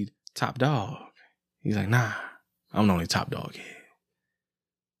 then I'll be top dog. He's like, nah, I'm the only top dog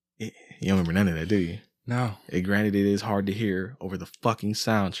here. You don't remember none of that, do you? No. Granted, it is hard to hear over the fucking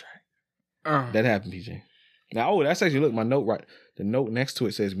soundtrack. That happened, PJ. Now, that's actually, look, my note right. The note next to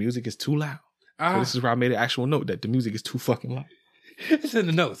it says music is too loud. So this is where I made an actual note that the music is too fucking loud. It's in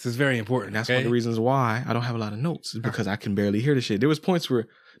the notes. It's very important. And that's one of the reasons why I don't have a lot of notes, is because I can barely hear the shit. There was points where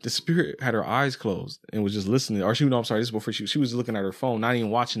the spirit had her eyes closed and was just listening. Or this is before she was looking at her phone, not even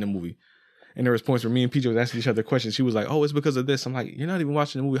watching the movie. And there was points where me and PJ was asking each other questions. She was like, oh, it's because of this. I'm like, you're not even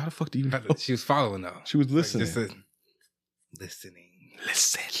watching the movie. How the fuck do you know? She was following though. She was listening. Listening.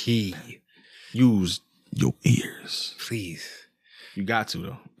 Listen. Key. Use your ears. Please. You got to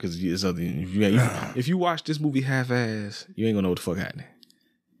though. Because if you watch this movie half-ass, you ain't gonna know what the fuck happening.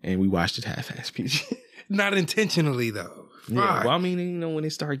 And we watched it half-ass, PJ. Not intentionally though. Yeah, well, I mean, when they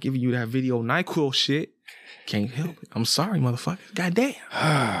start giving you that video NyQuil shit, can't help it. I'm sorry, motherfucker. Goddamn.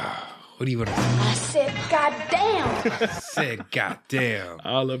 What do you want to say? I said, goddamn. I said, goddamn.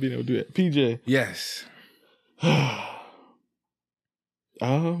 I love being able to do that. PJ. Yes.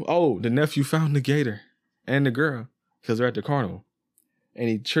 The nephew found the gator and the girl because they're at the carnival. And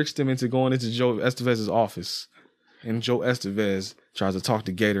he tricks them into going into Joe Estevez's office. And Joe Estevez tries to talk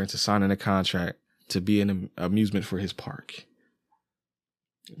the gator into signing a contract to be an amusement for his park.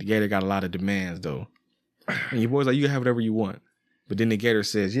 The gator got a lot of demands, though. And your boy's like, you can have whatever you want. But then the gator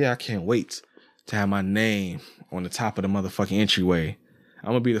says, yeah, I can't wait to have my name on the top of the motherfucking entryway.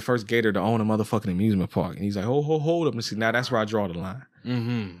 I'm going to be the first gator to own a motherfucking amusement park. And he's like, hold up. And see, now that's where I draw the line.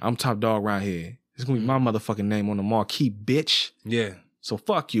 Mm-hmm. I'm top dog around here. It's going to be my motherfucking name on the marquee, bitch. Yeah. So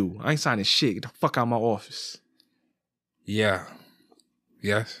fuck you. I ain't signing shit. Get the fuck out of my office. Yeah.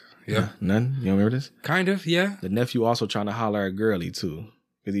 Yes. Yeah. None? You don't remember this? Kind of, yeah. The nephew also trying to holler at Girlie, too.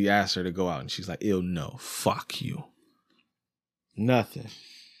 Because he asked her to go out. And she's like, ew, no. Fuck you. Nothing.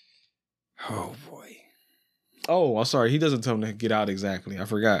 Oh, boy. Oh, I'm sorry. He doesn't tell him to get out exactly. I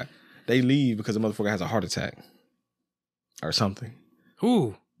forgot. They leave because the motherfucker has a heart attack. Or something.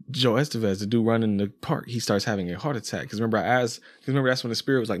 Who? Joe Estevez, the dude running the park, he starts having a heart attack. Because remember that's when the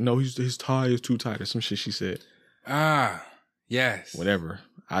spirit was like, no, his tie is too tight or some shit she said. Yes. Whatever.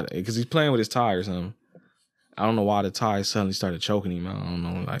 Because he's playing with his tie or something. I don't know why the tie suddenly started choking him. I don't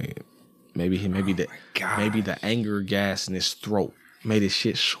know. Like, maybe the anger gas in his throat made his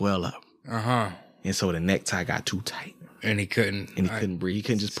shit swell up. And so the necktie got too tight. And he couldn't breathe. He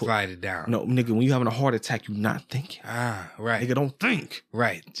couldn't just slide it down. No, nigga, when you having a heart attack, you not thinking. Right. Nigga, don't think.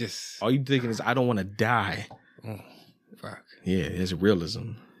 Right. Just all you thinking is, I don't want to die. Oh, fuck. Yeah, it's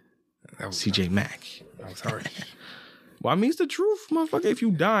realism. That was CJ Mack. That was harsh. Well, I mean, it's the truth, motherfucker. If you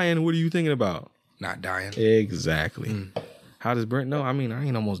dying, what are you thinking about? Not dying. Exactly. How does Brent know? I mean, I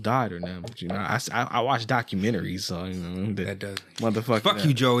ain't almost died or nothing, but you know, I watch documentaries, so you know that does. Motherfucker. Fuck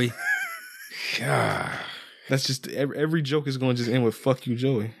you, Joey. God. That's just every joke is going to just end with "fuck you,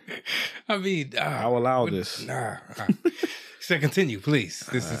 Joey." I mean, I'll allow this. So continue, please.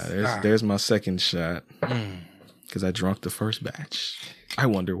 There's my second shot because I drunk the first batch. I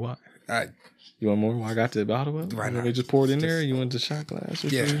wonder why. You want more? I got the bottle of it. Why not? They just poured in there. You want the shot glass?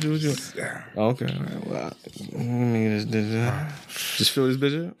 Yeah. Okay. All right. Well, just fill this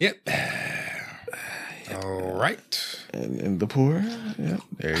bitch up. Yep. All right. And the pour. Yep.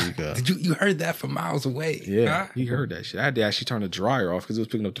 There you go. You heard that from miles away? Yeah. He heard that shit. I had to actually turn the dryer off because it was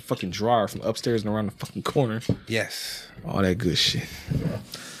picking up the fucking dryer from upstairs and around the fucking corner. Yes. All that good shit.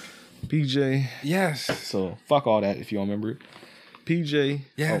 PJ. Yes. So fuck all that if you don't remember it. PJ.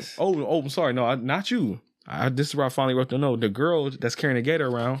 Yes. Oh, I'm sorry. No, not you. This is where I finally wrote the note. The girl that's carrying the gator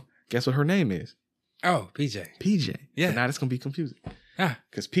around, guess what her name is? Oh, PJ. PJ. Yeah. So now it's going to be confusing.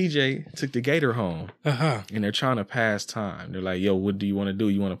 Because PJ took the gator home. And they're trying to pass time. They're like, yo, what do you want to do?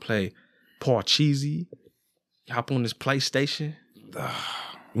 You want to play Parcheesi? Hop on this PlayStation?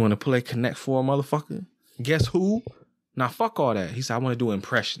 You want to play Connect 4, motherfucker? Guess who? Now, fuck all that. He said, I want to do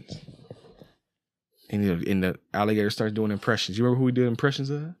impressions. And the alligator starts doing impressions. You remember who we did impressions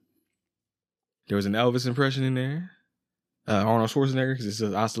of? There was an Elvis impression in there. Arnold Schwarzenegger, because it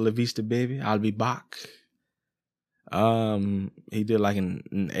says, hasta la vista, baby. I'll be back. He did like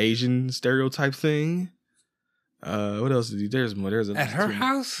an Asian stereotype thing. What else did he? There's more. At her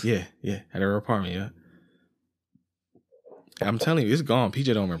house? Yeah. At her apartment, yeah. I'm telling you, it's gone.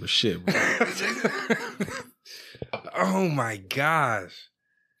 PJ don't remember shit, bro. Oh my gosh.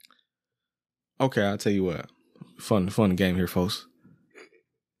 Okay, I'll tell you what. Fun game here, folks.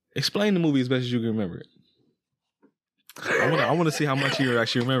 Explain the movie as best as you can remember it. I want to see how much he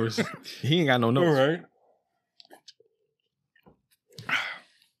actually remembers. He ain't got no notes. All right.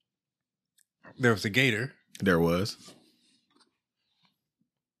 There was a gator. There was.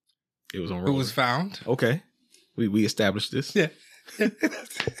 It was on roller. Who was found. Okay. We established this. Yeah.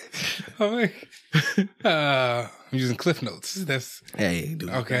 I'm using Cliff Notes. That's hey, dude.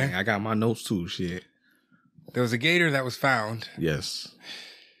 Okay. Man, I got my notes too. Shit. There was a gator that was found. Yes.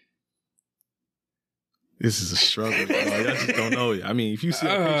 This is a struggle. I just don't know. I mean, if you see a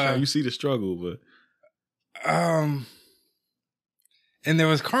picture, you see the struggle, but and there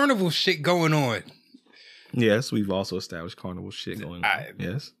was carnival shit going on. Yes, we've also established carnival shit going on.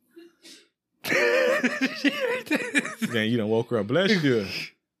 Yes. Man, you done woke her up. Bless you.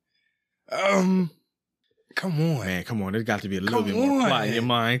 Come on. Man, come on. There's got to be a little bit more plot in your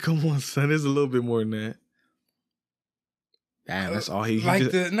mind. Come on, son. There's a little bit more than that. Damn, that's all he like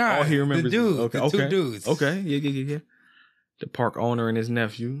just, all he remembers. The dude, the two dudes. Okay, yeah. The park owner and his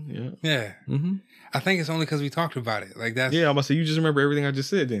nephew. Yeah. Mm-hmm. I think it's only because we talked about it. Like that's. Yeah, I'm about to say you just remember everything I just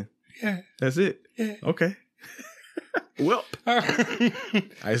said. Then. Yeah. That's it. Yeah. Okay. Well, this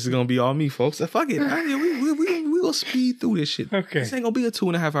is gonna be all me, folks. Fuck it. We gonna speed through this shit. Okay. This ain't gonna be a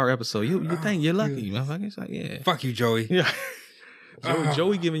 2.5 hour episode. You think you're lucky, motherfucker? It's like, yeah. Fuck you, Joey. Yeah.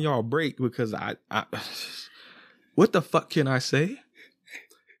 Joey giving y'all a break because I what the fuck can I say?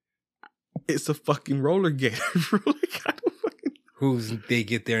 It's a fucking Rollergator. Who's they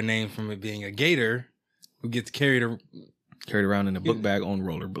get their name from it being a gator who gets carried around in a book bag on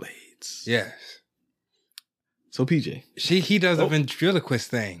rollerblades. Yes. So PJ, he does a ventriloquist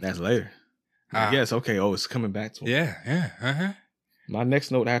thing. That's later. Yes. Okay. Oh, it's coming back to him. Yeah. My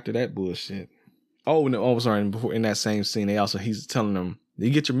next note after that bullshit. Oh no. Oh, sorry. Before in that same scene, he's telling them, you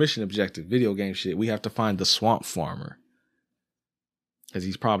get your mission objective, video game shit. We have to find the swamp farmer because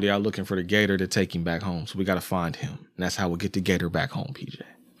he's probably out looking for the gator to take him back home. So we got to find him, and that's how we'll get the gator back home. PJ.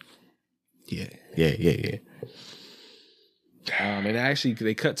 Yeah. And actually,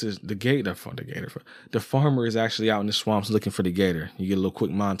 they cut to the gator. The farmer is actually out in the swamps looking for the gator. You get a little quick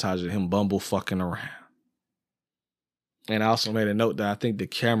montage of him bumble fucking around. And I also made a note that I think the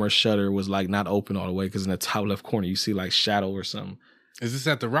camera shutter was like not open all the way because in the top left corner you see like shadow or something. Is this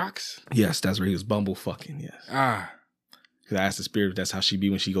at the rocks? Yes, that's where he was bumble fucking. Yes. Because I asked the spirit if that's how she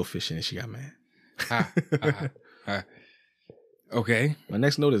be when she go fishing and she got mad. Okay. My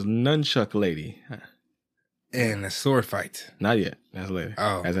next note is nunchuck lady. And a sword fight. Not yet. That's later.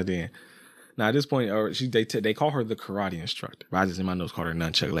 Oh. As I did. Now at this point, they call her the karate instructor. But I just in my notes called her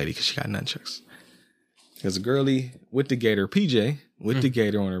nunchuck lady because she got nunchucks. There's a girlie with the gator, PJ, with the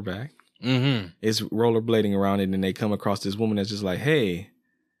gator on her back. Mm-hmm. Is rollerblading around it, and they come across this woman that's just like, hey,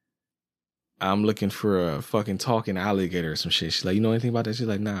 I'm looking for a fucking talking alligator or some shit. She's like, you know anything about that? She's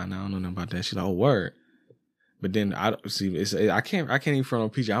like, nah, I don't know nothing about that. She's like, oh, word. But then I can't even front on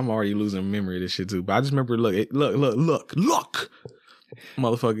PJ. I'm already losing memory of this shit too. But I just remember, look,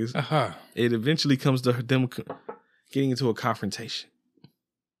 motherfuckers. It eventually comes to them getting into a confrontation,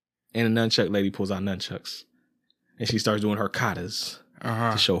 and the nunchuck lady pulls out nunchucks, and she starts doing her katas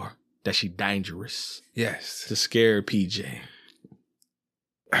to show her that she dangerous. Yes, to scare PJ.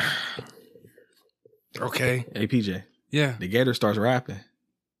 Okay. Hey PJ. Yeah. The gator starts rapping.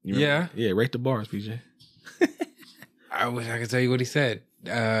 Yeah. Rate the bars, PJ. I wish I could tell you what he said.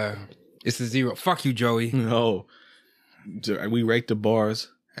 It's a 0. Fuck you, Joey. No. We rate the bars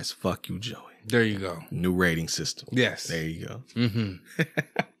as fuck you, Joey. There you go. New rating system. Yes. There you go. Mm-hmm.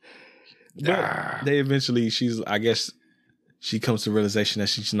 But they eventually, I guess she comes to the realization that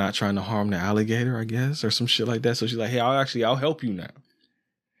she's not trying to harm the alligator, I guess, or some shit like that. So she's like, hey, I'll help you now.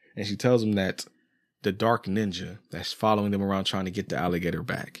 And she tells him that the dark ninja that's following them around trying to get the alligator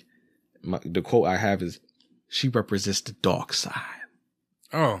back. The quote I have is, she represents the dark side.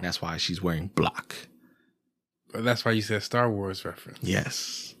 Oh. That's why she's wearing black. That's why you said Star Wars reference.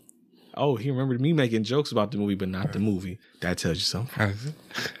 Yes. Oh, he remembered me making jokes about the movie, but not the movie. That tells you something.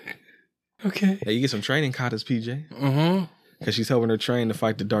 Okay. Hey, you get some training katas, PJ. Mm-hmm. Because she's helping her train to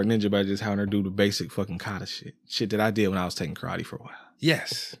fight the dark ninja by just having her do the basic fucking kata shit. Shit that I did when I was taking karate for a while.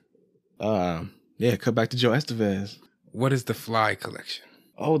 Yes. Yeah, cut back to Joe Estevez. What is the Fly collection?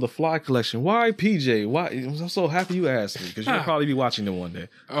 Oh, the Fly collection. Why, PJ? Why? I'm so happy you asked me because you'll probably be watching them one day.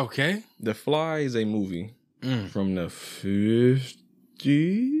 Okay. The Fly is a movie from the 50s.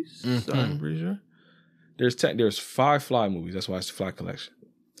 I'm pretty sure. There's 5 Fly movies. That's why it's the Fly collection.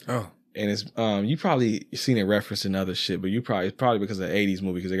 Oh. And it's you probably seen it referenced in other shit, but it's probably because of the 80s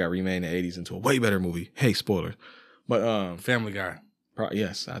movie because they got remade in the 80s into a way better movie. Hey, spoiler. But Family Guy.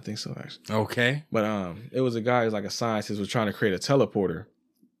 Yes, I think so actually. Okay. But it was a guy who's like a scientist was trying to create a teleporter.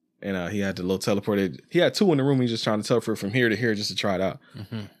 And he had the little teleporter. He had 2 in the room. He was just trying to teleport from here to here just to try it out.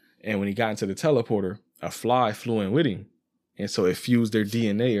 Mm-hmm. And when he got into the teleporter, a fly flew in with him. And so it fused their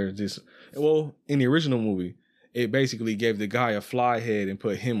DNA or just, well, in the original movie, it basically gave the guy a fly head and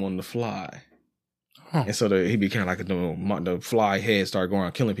put him on the fly. Huh. And so he became like the fly head started going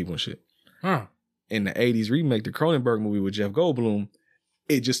around killing people and shit. Huh. In the 80s remake, the Cronenberg movie with Jeff Goldblum,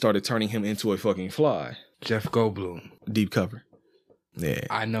 it just started turning him into a fucking fly. Jeff Goldblum. Deep cover. Yeah.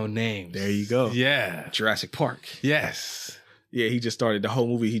 I know names. There you go. Yeah. Jurassic Park. Yes. Yeah, he just started the whole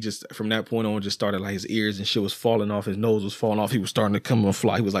movie. He just, from that point on, just started like his ears and shit was falling off. His nose was falling off. He was starting to come on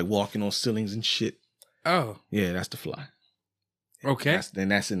fly. He was like walking on ceilings and shit. Oh. Yeah, that's the fly. Okay.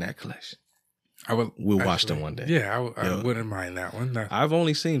 That's in that collection. We'll watch them one day. Yeah, I wouldn't mind that one. No. I've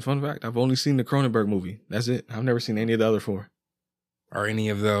only seen the Cronenberg movie. That's it. I've never seen any of the other four. Are any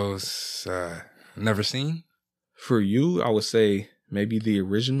of those never seen? For you, I would say maybe the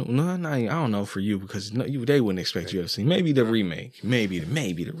original. No, I don't know for you because they wouldn't expect you to see. Maybe the remake. Maybe the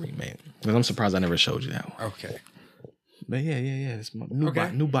remake. Because I'm surprised I never showed you that one. Okay. But yeah. It's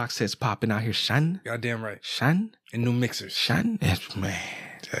new box sets popping out here, son. Goddamn right. Son? And new mixers. Son? Man.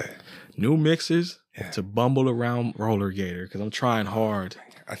 New mixers to bumble around Rollergator because I'm trying hard.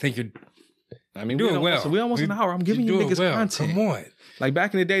 I think you're doing well. So we almost an hour. I'm giving you niggas content. Come on. Like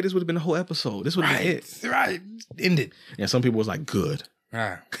back in the day, this would have been the whole episode. This would have been it. Right. Ended. Yeah, some people was like, good.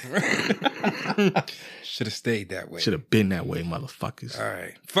 Should have stayed that way. Should have been that way, motherfuckers. All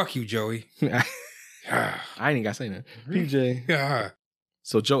right. Fuck you, Joey. I ain't even got to say nothing. PJ.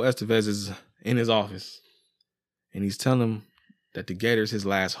 So Joe Estevez is in his office and he's telling him that the Gator's his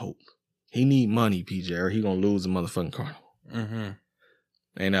last hope. He need money, PJ, or he gonna lose the motherfucking carnival. Mm-hmm.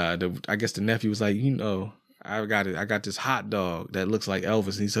 And I guess the nephew was like, I got this hot dog that looks like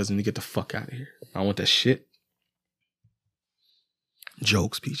Elvis, and he says, "Need to get the fuck out of here. I want that shit."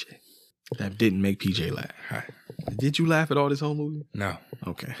 Jokes, PJ. That didn't make PJ laugh. Did you laugh at all this whole movie? No.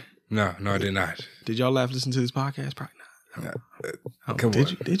 Okay. No, I did not. Did y'all laugh listening to this podcast? Probably not.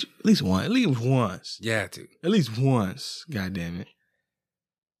 Did you? Did you? At least once. Yeah, dude. At least once. God damn it.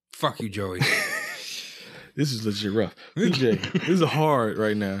 Fuck you, Joey. This is legit rough. PJ, this is hard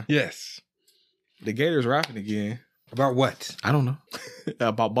right now. Yes. The Gators rapping again. About what? I don't know.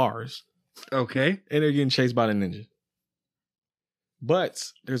 About bars. Okay. And they're getting chased by the ninja. But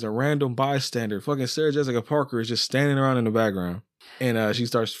there's a random bystander. Fucking Sarah Jessica Parker is just standing around in the background. And she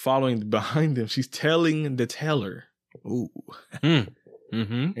starts following behind them. She's telling the teller. Ooh.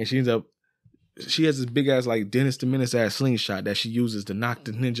 Mm-hmm. And she has this big ass like Dennis the Menace ass slingshot that she uses to knock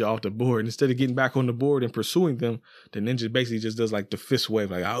the ninja off the board. And instead of getting back on the board and pursuing them, the ninja basically just does like the fist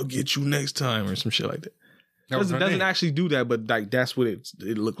wave, like I'll get you next time or some shit like that. Doesn't actually do that, but like that's what it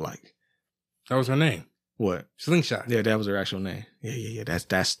looked like. That was her name. What? Slingshot. Yeah, that was her actual name. Yeah.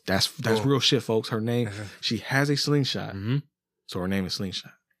 That's real shit, folks. Her name. She has a slingshot, so her name is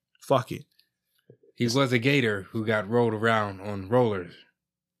Slingshot. Fuck it. He was a gator who got rolled around on rollers.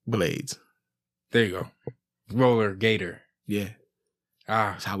 Blades. There you go. Rollergator. Yeah.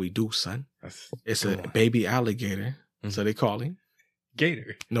 That's how we do, son. It's a baby alligator. So they call him.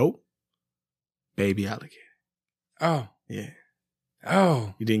 Gator. Nope. Baby alligator. Oh. Yeah.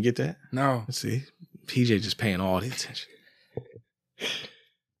 Oh. You didn't get that? No. Let's see. PJ just paying all the attention.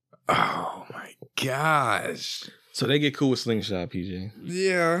 Oh my gosh. So they get cool with Slingshot, PJ.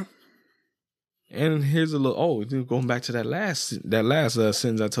 Yeah. And here's a little, going back to that last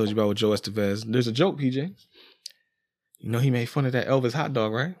sentence I told you about with Joe Estevez. There's a joke, PJ. You know, he made fun of that Elvis hot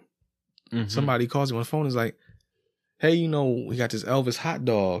dog, right? Mm-hmm. Somebody calls him on the phone and is like, hey, we got this Elvis hot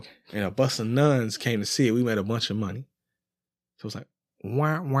dog and a bus of nuns came to see it. We made a bunch of money. So it's like,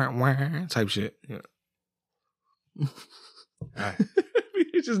 wah, wah, wah, type shit. Yeah.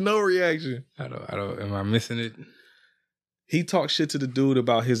 It's just no reaction. I don't, am I missing it? He talked shit to the dude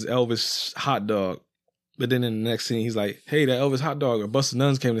about his Elvis hot dog. But then in the next scene, he's like, hey, that Elvis hot dog, a bus of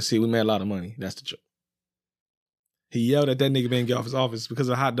nuns came to see it. We made a lot of money. That's the joke. He yelled at that nigga being get off his office because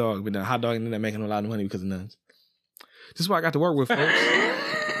of a hot dog, but the hot dog ended up making a lot of money because of nuns. This is what I got to work with, folks.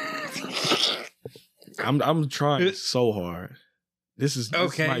 I'm trying so hard. This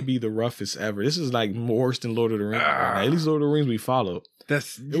might be the roughest ever. This is like worse than Lord of the Rings. At least Lord of the Rings we followed.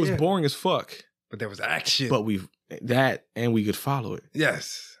 It was boring as fuck. But there was action. But we could follow it.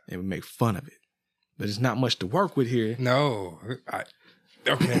 Yes. And we make fun of it. But there's not much to work with here. No.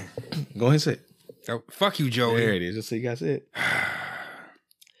 Okay. Go ahead and say it. Oh, fuck you, Joey. There it is. Just so you guys it.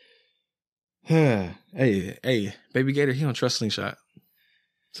 Hey, baby Gator, he don't trust Slingshot.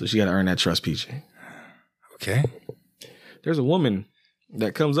 So she got to earn that trust, PJ. Okay. There's a woman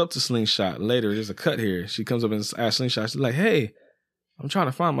that comes up to Slingshot later. There's a cut here. She comes up and asks Slingshot. She's like, hey, I'm trying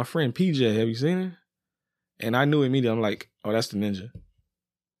to find my friend PJ. Have you seen her? And I knew immediately. I'm like, oh, that's the ninja.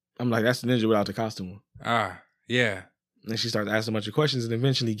 I'm like, that's the ninja without the costume. Yeah. And she starts asking a bunch of questions and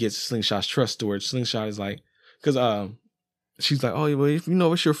eventually gets Slingshot's trust to where Slingshot is like, because she's like, oh, well, if you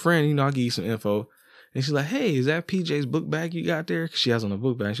know it's your friend, I'll give you some info. And she's like, hey, is that PJ's book bag you got there? Because she has on a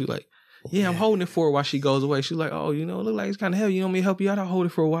book bag. She's like, yeah, I'm holding it for her while she goes away. She's like, oh, it look like it's kind of heavy. You want me to help you out? I'll hold it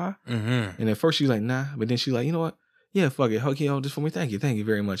for a while. Mm-hmm. And at first she's like, nah. But then she's like, you know what? Yeah, fuck it. Hold this for me. Thank you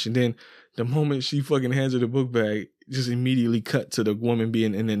very much. And then the moment she fucking hands her the book bag, just immediately cut to the woman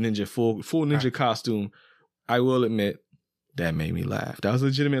being in the ninja, full ninja costume. I will admit, that made me laugh. That was a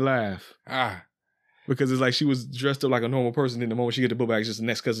legitimate laugh. Because it's like she was dressed up like a normal person. Then the moment she get the book bag, it's just the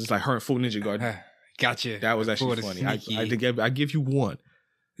next because it's like her in full ninja guard. Gotcha. That was actually funny. I give you one.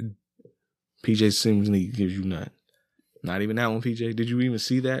 PJ seemingly gives you none. Not even that one, PJ. Did you even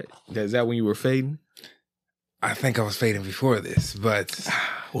see that? Is that when you were fading? I think I was fading before this, but...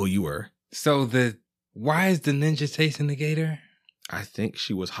 Well, you were. So why is the ninja chasing the gator? I think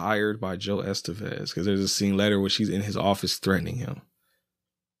she was hired by Joe Estevez because there's a scene later where she's in his office threatening him.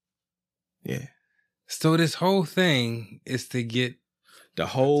 Yeah. So this whole thing is to get... The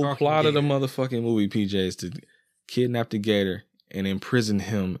whole plot of the motherfucking movie, PJ, is to kidnap the gator and imprison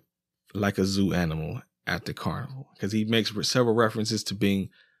him like a zoo animal at the carnival. Because he makes several references to being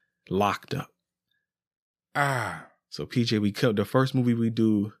locked up. So PJ, the first movie we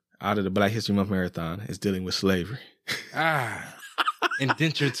do out of the Black History Month Marathon is dealing with slavery.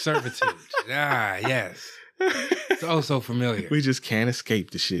 Indentured servitude. Yes. It's oh so familiar. We just can't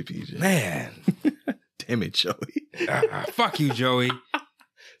escape the shit, PJ. Man. Damn it, Joey. Fuck you, Joey.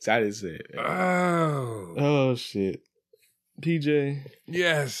 So I didn't say it. Oh, shit. PJ.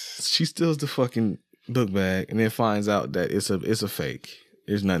 Yes. She steals the fucking book bag and then finds out that it's a fake.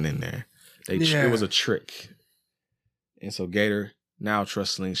 There's nothing in there. It was a trick. And so Gator now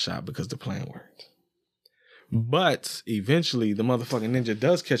trusts Slingshot because the plan worked. But eventually the motherfucking ninja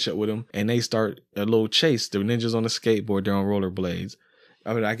does catch up with him and they start a little chase. The ninjas on the skateboard, they're on rollerblades.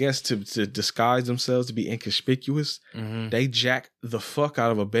 I mean, I guess to disguise themselves to be inconspicuous, they jack the fuck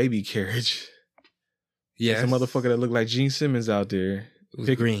out of a baby carriage. Yes. There's a motherfucker that looked like Gene Simmons out there.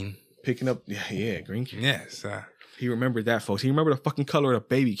 Green. Picking up, green carriage. Yes. He remembered that, folks. He remembered the fucking color of the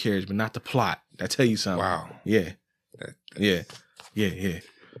baby carriage, but not the plot. I tell you something. Wow. Yeah. Yeah.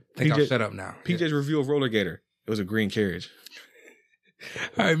 Think I'll shut up now. PJ's review of Rollergator. It was a green carriage.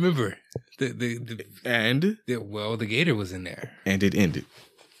 I remember. The gator was in there. And it ended.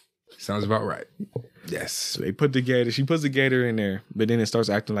 Sounds about right. Yes. So she puts the gator in there, but then it starts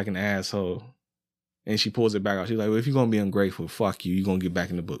acting like an asshole. And she pulls it back out. She's like, well, if you're going to be ungrateful, fuck you. You're going to get back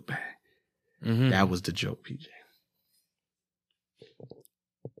in the book bag. That was the joke, PJ.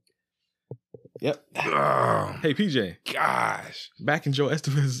 Yep. Oh, hey, PJ. Gosh. Back in Joe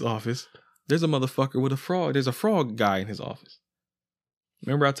Estevez's office, there's a motherfucker with a frog. There's a frog guy in his office.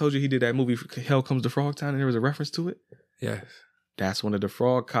 Remember I told you he did that movie, Hell Comes to Frogtown, and there was a reference to it? Yes. That's one of the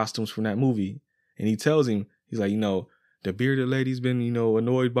frog costumes from that movie. And he tells him, he's like, the bearded lady's been,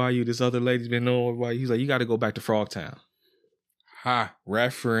 annoyed by you. This other lady's been annoyed by you. He's like, you got to go back to Frogtown.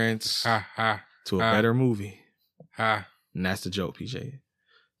 Reference to a better movie. And that's the joke, PJ.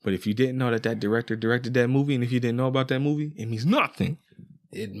 But if you didn't know that director directed that movie, and if you didn't know about that movie, it means nothing.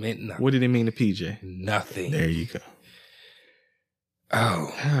 It meant nothing. What did it mean to PJ? Nothing. There you go.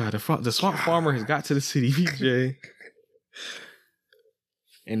 Oh. The swamp farmer has got to the city, PJ.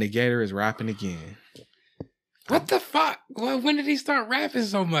 And the gator is rapping again. What the fuck? Well, when did he start rapping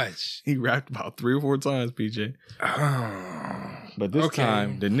so much? He rapped about 3 or 4 times, PJ. But this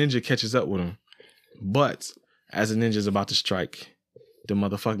time, the ninja catches up with him. But as the ninja's about to strike, the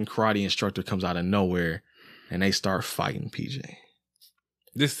motherfucking karate instructor comes out of nowhere and they start fighting, PJ.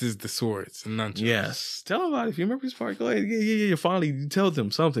 This is the swords and nunchucks. Yes. Tell them about it. If you remember this part, go ahead. Yeah. Finally, tell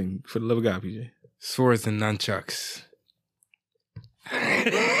them something for the love of God, PJ. Swords and nunchucks.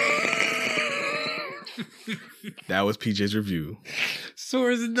 That was PJ's review.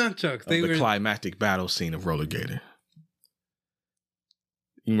 Swords and nunchucks. They were the climactic battle scene of Rollergator.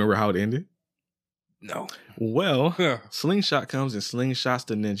 You remember how it ended? No. Well, Slingshot comes and slingshots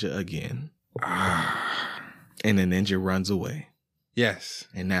the ninja again. And the ninja runs away. Yes.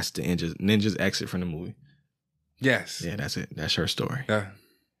 And that's the ninja's exit from the movie. Yes. Yeah, that's it. That's her story.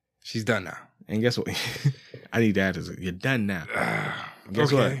 She's done now. And guess what? I need that as you're done now.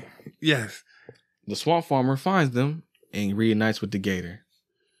 Guess what? Yes. The swamp farmer finds them and reunites with the gator.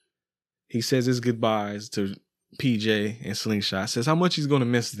 He says his goodbyes to PJ and Slingshot. Says how much he's going to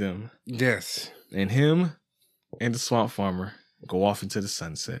miss them. Yes. And him and the swamp farmer go off into the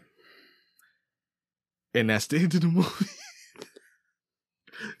sunset. And that's the end of the movie.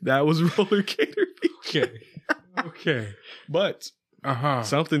 That was Rollergator. Okay. But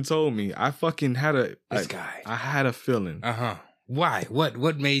Something told me. I fucking had this guy. I had a feeling. Why?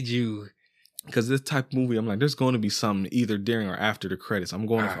 What made you? Because this type of movie, I'm like, there's going to be something either during or after the credits. I'm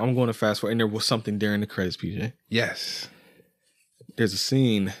going to fast forward, and there was something during the credits, PJ. Yes. There's a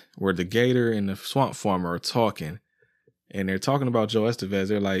scene where the gator and the swamp farmer are talking, and they're talking about Joe Estevez.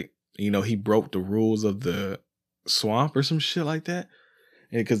 They're like, he broke the rules of the swamp or some shit like that.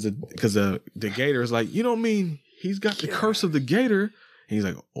 And because the gator is like, you don't mean he's got the curse of the gator? And he's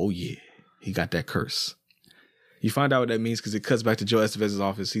like, oh yeah, he got that curse. You find out what that means because it cuts back to Joe Estevez's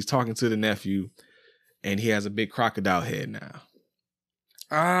office. He's talking to the nephew, and he has a big crocodile head now.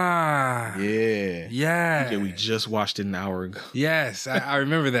 Yeah. Yeah. We just watched it an hour ago. Yes, I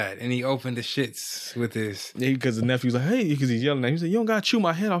remember that. And he opened the shits with his... Because the nephew's like, hey, because he's yelling at him. He's like, you don't got to chew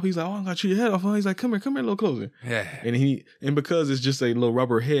my head off. He's like, oh, I'm going to chew your head off. He's like, come here a little closer. Yeah. And because it's just a little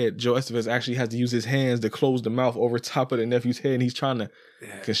rubber head, Joe Estevez actually has to use his hands to close the mouth over top of the nephew's head. And he's trying to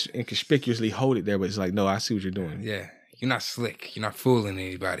conspicuously hold it there. But it's like, no, I see what you're doing. Yeah. You're not slick. You're not fooling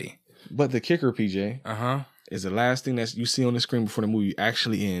anybody. But the kicker, PJ, is the last thing that you see on the screen before the movie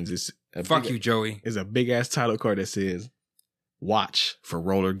actually ends. Fuck you, Joey. It's a big ass title card that says, watch for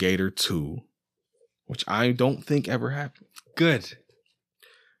Rollergator 2, which I don't think ever happened. Good.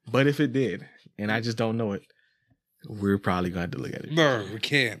 But if it did, and I just don't know it, we're probably going to have to look at it. No, we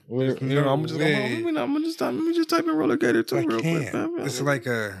can't. Let me just type in Rollergator 2 real quick. It's like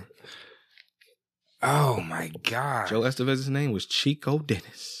a... Oh my God. Joe Estevez's name was Chico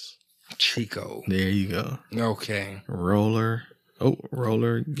Dennis. Chico. There you go. Okay.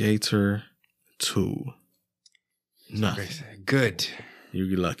 Rollergator 2. Nothing. Good.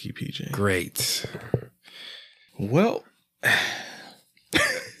 You're lucky, PJ. Great. Well,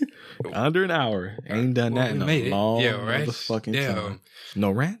 under an hour. Ain't done that in a long motherfucking time.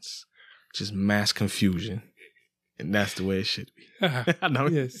 No rants, just mass confusion. And that's the way it should be. I know.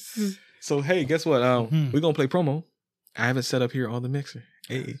 Yes. So, hey, guess what? We're going to play promo. I have it set up here on the mixer.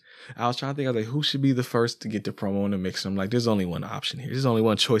 Hey, I was trying to think, I was like, who should be the first to get the promo on the mixer? I'm like, there's only one option here. There's only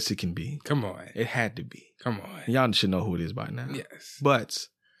one choice it can be. Come on. It had to be. Come on. Y'all should know who it is by now. Yes. But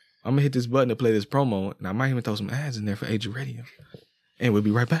I'm going to hit this button to play this promo, and I might even throw some ads in there for Age of Radio. And we'll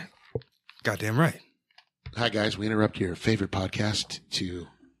be right back. Goddamn right. Hi, guys. We interrupt your favorite podcast to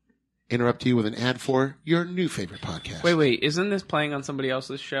interrupt you with an ad for your new favorite podcast. Wait. Isn't this playing on somebody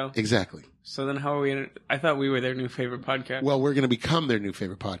else's show? Exactly. So then how are we I thought we were their new favorite podcast. Well, we're going to become their new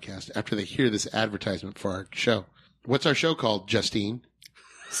favorite podcast after they hear this advertisement for our show. What's our show called, Justine?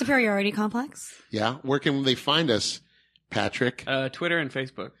 Superiority Complex. Yeah. Where can they find us, Patrick? Twitter and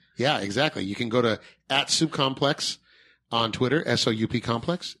Facebook. Yeah, exactly. You can go to @SoupComplex on Twitter, SOUP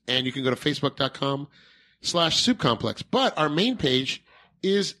Complex, and you can go to Facebook.com/SoupComplex. But our main page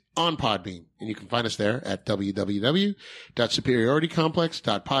is on Podbean, and you can find us there at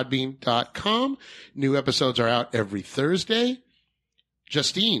www.superioritycomplex.podbean.com. New episodes are out every Thursday.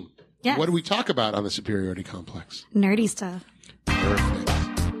 Justine, yes. What do we talk about on the Superiority Complex? Nerdy stuff.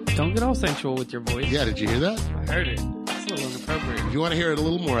 Perfect. Don't get all sensual with your voice. Yeah, did you hear that? I heard it. It's a little inappropriate. If you want to hear a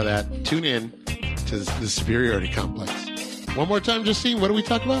little more of that, tune in to the Superiority Complex. One more time, Justine, what do we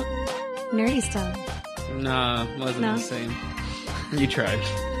talk about? Nerdy stuff. Nah, wasn't the same. You tried.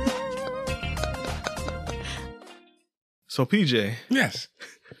 So, PJ. Yes.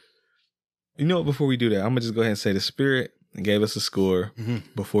 You know what? Before we do that, I'm going to just go ahead and say the Spirit gave us a score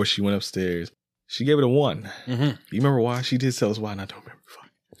before she went upstairs. She gave it a 1. You remember why? She did tell us why, and I don't remember.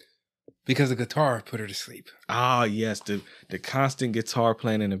 Because the guitar put her to sleep. Ah, yes. The constant guitar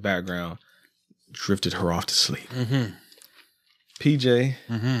playing in the background drifted her off to sleep. PJ,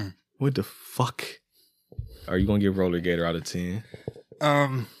 what the fuck are you going to give Rollergator out of 10?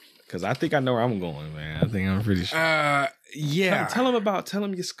 Because I think I know where I'm going, man. I think I'm pretty sure. Yeah. Tell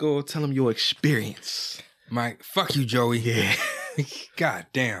him your score. Tell him your experience. Fuck you, Joey. Yeah. God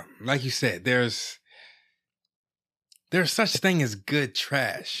damn. Like you said, there's such thing as good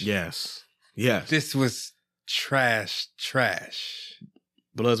trash. Yes. This was trash.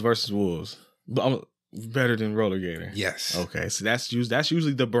 Bloods versus Wolves. Better than Rollergator. Yes. Okay. So that's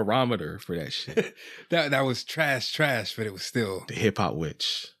usually the barometer for that shit. that was trash, but it was still the hip hop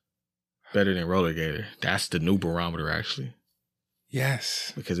witch. Better than Rollergator. That's the new barometer, actually.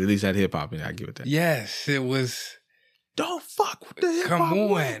 Yes. Because at least that hip hop, and I give it that. Yes, it was. Don't fuck with the hip hop. Come on,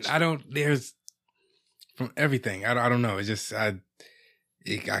 witch. there's from everything. I don't know. It's just I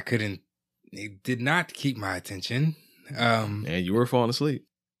couldn't. It did not keep my attention. And you were falling asleep.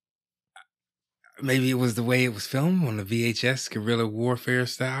 Maybe it was the way it was filmed on the VHS guerrilla warfare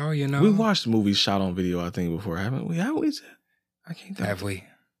style. You know, we watched movies shot on video. I think before, haven't we? I can't think. Have we?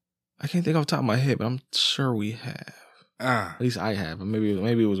 I can't think off the top of my head, but I'm sure we have. At least I have. Maybe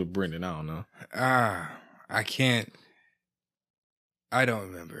it was with Brendan. I don't know. I can't. I don't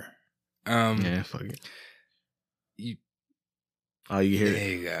remember. Yeah, fuck it. You hear it. There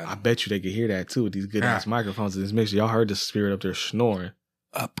you go. I bet you they could hear that too with these good ass microphones in this mixer. Y'all heard the spirit up there snoring.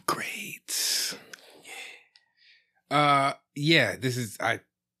 Upgrades. Yeah. This is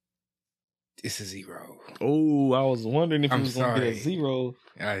It's a 0. Oh, I was wondering if it was going to get a 0.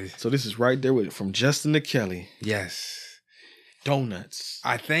 So this is right there from Justin to Kelly. Yes. Donuts.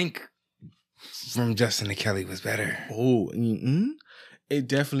 I think from Justin to Kelly was better. Oh, it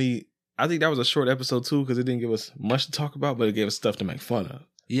definitely. I think that was a short episode too because it didn't give us much to talk about, but it gave us stuff to make fun of.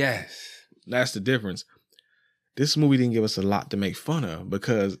 Yes. That's the difference. This movie didn't give us a lot to make fun of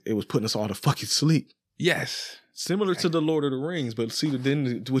because it was putting us all to fucking sleep. Yes. Similar to the Lord of the Rings, but see,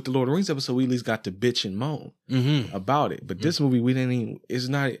 then with the Lord of the Rings episode, we at least got to bitch and moan about it. But this movie, we didn't even,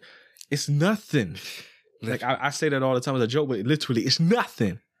 it's nothing. Like, I say that all the time as a joke, but literally, it's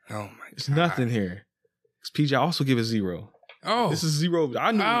nothing. Oh my God. It's nothing here. Because PJ, I also give it 0. Oh. This is 0.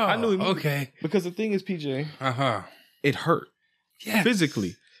 I knew it. Okay. Because the thing is, PJ, it hurt. Yes.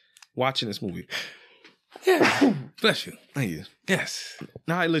 Physically, watching this movie. Yeah. Bless you. Thank you. Yes.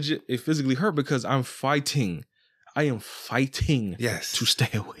 Now, it physically hurt because I'm fighting. I am fighting to stay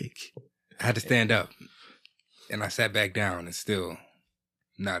awake. I had to stand up. And I sat back down and still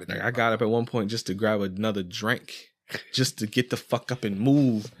not. Like, I got up at one point just to grab another drink. Just to get the fuck up and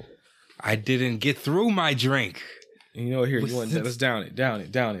move. I didn't get through my drink. And you know, here, you want let's down it.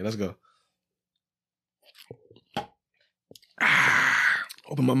 Let's go.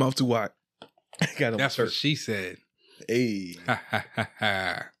 Open my mouth too wide. That's what she said. Hey.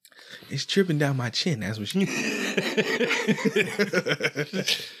 It's tripping down my chin. That's what she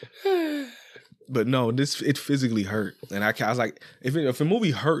But no, it physically hurt. And I was like, if a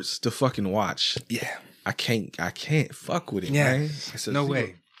movie hurts to fucking watch, I can't fuck with it, man. No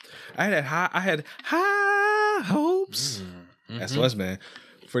way. I had high hopes. That's us, man.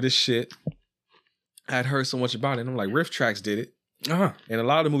 For this shit. I had heard so much about it. And I'm like, Riff Tracks did it. And a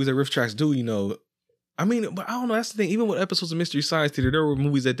lot of the movies that Riff Tracks do, you know, I mean, but I don't know. That's the thing. Even with episodes of Mystery Science Theater, there were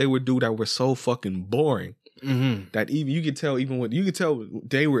movies that they would do that were so fucking boring that even you could tell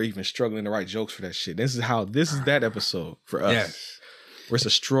they were even struggling to write jokes for that shit. This is that episode for us. Yes, where it's a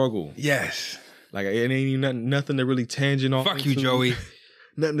struggle. Yes, like it ain't nothing to really tangent off. Fuck you, Joey.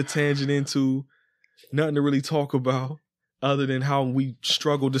 Nothing to tangent into. Nothing to really talk about other than how we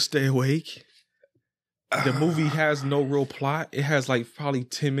struggle to stay awake. The movie has no real plot. It has like probably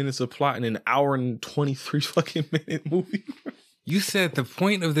 10 minutes of plot in an hour and 23 fucking minute movie. You said the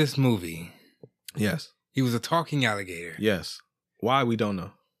point of this movie. Yes. He was a talking alligator. Yes. Why, we don't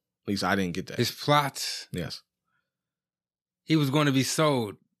know. At least I didn't get that. His plots. Yes. He was going to be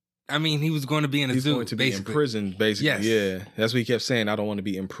sold. I mean, he was going to be in a zoo. He's going to be imprisoned, basically. Yes. Yeah. That's what he kept saying. I don't want to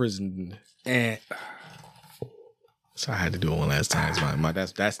be imprisoned. And so I had to do it one last time.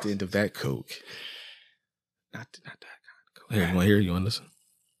 That's the end of that Coke. Not that kind of Coke. Here, you want to hear? You want to listen?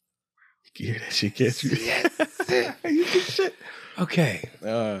 You can hear that shit, can't you? Yes. You can shit. Okay.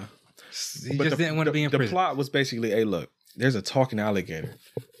 He just didn't want to be in prison. The plot was basically, hey, look, there's a talking alligator.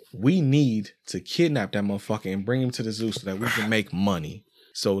 We need to kidnap that motherfucker and bring him to the zoo so that we can make money.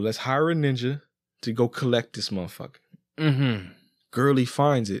 So let's hire a ninja to go collect this motherfucker. Girlie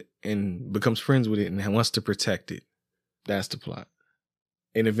finds it and becomes friends with it and wants to protect it. That's the plot.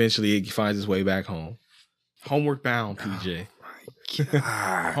 And eventually it finds its way back home. Homeward Bound, PJ. Oh my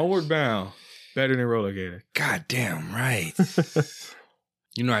God. Homeward Bound. Better than Rollergator. God damn right.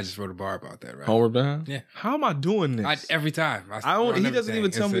 You know I just wrote a bar about that, right? Homeward Bound? Yeah. How am I doing this? Every time. He doesn't even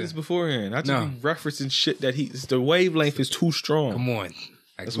tell me this beforehand. I just be referencing shit that the wavelength is too strong. Come on.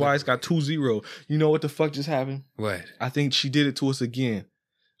 That's why it's got 2-0. You know what the fuck just happened? What? I think she did it to us again.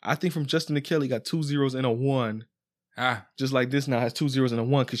 I think from Justin to Kelly got 2 zeros and a 1. Just like this now has 2 zeros and a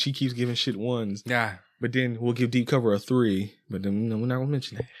 1 because she keeps giving shit 1s. Yeah. But then we'll give Deep Cover a 3. But then we're not going to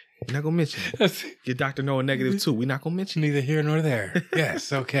mention that. We're not going to mention it. Get Dr. No a -2. We're not going to mention it. Neither here nor there.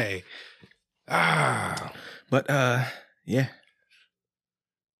 Yes, okay. But, yeah.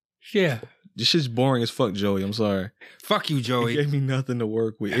 Yeah. This shit's boring as fuck, Joey. I'm sorry. Fuck you, Joey. It gave me nothing to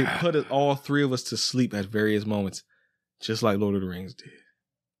work with. It put all 3 of us to sleep at various moments, just like Lord of the Rings did.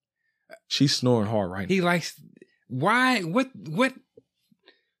 She's snoring hard right now. He likes... Why? What?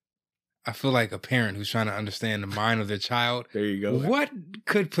 I feel like a parent who's trying to understand the mind of their child. There you go. What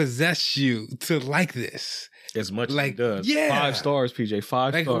could possess you to like this? As much as it does. Yeah. 5 stars, PJ.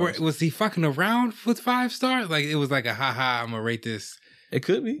 5 stars. Was he fucking around with 5 stars? Like, it was like a ha-ha, I'm going to rate this. It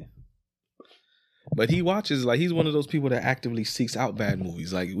could be. But he watches, like, he's one of those people that actively seeks out bad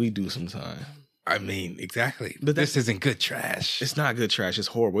movies like we do sometimes. I mean, exactly. But this isn't good trash. It's not good trash. It's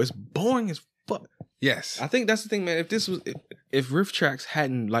horrible. It's boring as fuck. Yes. I think that's the thing, man. If Riff Tracks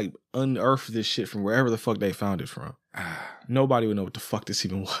hadn't like unearthed this shit from wherever the fuck they found it from, nobody would know what the fuck this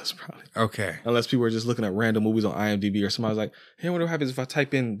even was, probably. Okay. Unless people were just looking at random movies on IMDb, or somebody's like, hey, I wonder what happens if I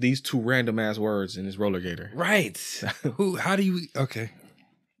type in these 2 random ass words in this Rollergator. Right. How do you, okay.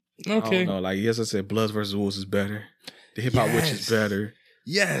 I don't know. Like, yes, I said Bloods versus Wolves is better. The Hip Hop Witch is better.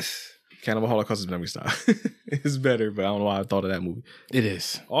 Yes. Cannibal Holocaust is memory style. It's better, but I don't know why I thought of that movie. It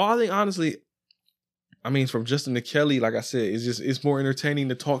is. I think, honestly, I mean, from Justin to Kelly, like I said, it's more entertaining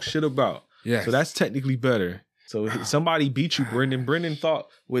to talk shit about. Yeah. So that's technically better. So somebody beat you, Brendan. Brendan thought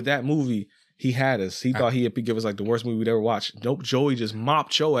with that movie, he had us. He thought he'd give us like the worst movie we'd ever watched. Nope, Joey just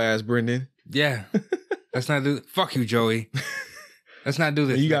mopped your ass, Brendan. Yeah. Let's not do fuck you, Joey. Let's not do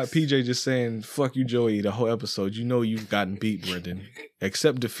this. You got PJ just saying, fuck you, Joey, the whole episode. You know you've gotten beat, Brendan.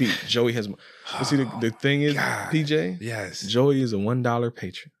 Accept defeat. Joey has... But see, the thing is, God. PJ, yes, Joey is a $1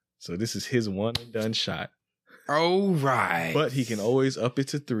 patron. So this is his one and done shot. Oh, right. But he can always up it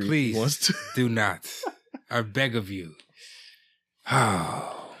to 3 Please, if he wants to. Do not. I beg of you.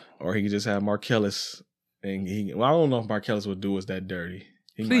 Or he can just have Marcellus. And I don't know if Marcellus would do us that dirty.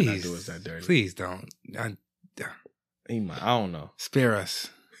 He might not do us that dirty. Please don't. He might. I don't know. Spare us.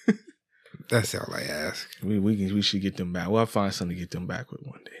 That's all I ask. We should get them back. We'll find something to get them back with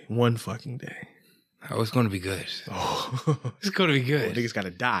one day. One fucking day. Oh, it's going to be good. Oh. It's going to be good. Niggas got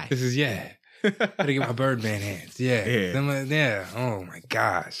to die. This is, gotta get my Birdman hands. Yeah. Yeah. Oh, my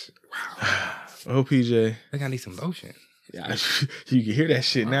gosh. Wow. Oh, PJ. I think I need some lotion. Yeah, you can hear that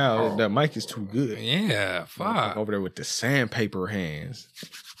shit now. That mic is too good. Yeah, fuck. Over there with the sandpaper hands.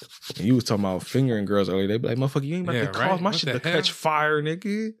 And you was talking about fingering girls earlier. They be like, motherfucker, you ain't about to cause my shit to catch fire,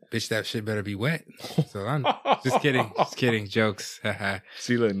 nigga. Bitch, that shit better be wet. So I'm just kidding. Just kidding. Jokes.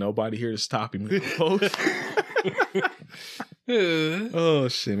 See, look, nobody here to stop him. Oh,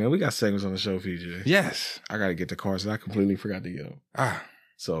 shit, man. We got segments on the show, PJ. Yes. I got to get the cards. I completely forgot to get them.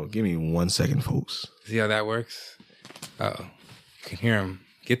 So give me 1 second, folks. See how that works? Uh-oh. You can hear them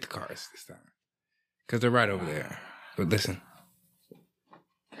get the cards this time. Because they're right over there. But listen.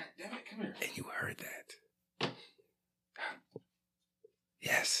 God damn it, come here. And you heard that.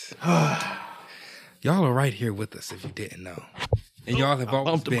 Yes. Y'all are right here with us if you didn't know. And y'all have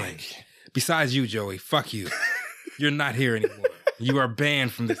always been. Besides you, Joey. Fuck you. You're not here anymore. You are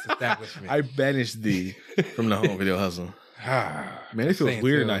banned from this establishment. I banished thee from the home video hustle. Man, it feels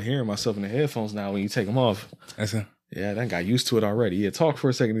weird not hearing myself in the headphones now when you take them off. Yeah, I got used to it already. Yeah, talk for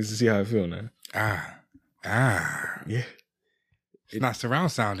a second just to see how I feel now. Yeah. It's not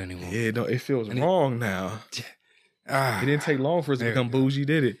surround sound anymore. Yeah, no, it feels wrong now. It didn't take long for us to become bougie,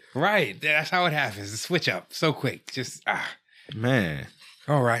 did it? Right. That's how it happens. The switch up so quick. Just, Man.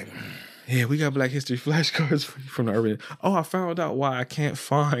 All right. Yeah, we got Black History flashcards from the urban. Oh, I found out why I can't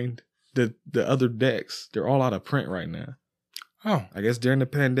find the other decks. They're all out of print right now. Oh. I guess during the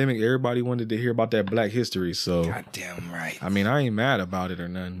pandemic, everybody wanted to hear about that Black History, so... Goddamn right. I mean, I ain't mad about it or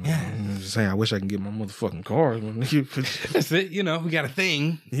nothing. Yeah. I'm just saying, I wish I can get my motherfucking cards. That's it. You know, we got a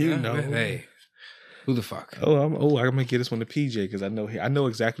thing. You know. Hey, who the fuck? I'm gonna get this one to PJ because I know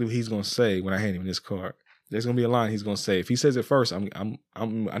exactly what he's gonna say when I hand him this card. There's gonna be a line he's gonna say. If he says it first, I'm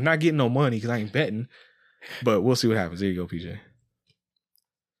not getting no money because I ain't betting. But we'll see what happens. There you go, PJ.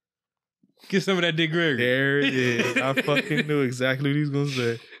 Get some of that Dick Gregory. There it is. I fucking knew exactly what he's gonna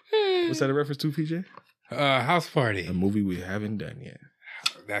say. What's that a reference to, PJ? House Party. A movie we haven't done yet.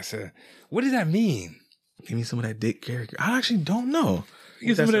 What does that mean? Give me some of that Dick Gregory. I actually don't know.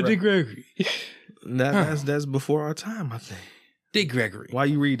 Get some of that Dick Gregory. That's before our time, I think. Dick Gregory. While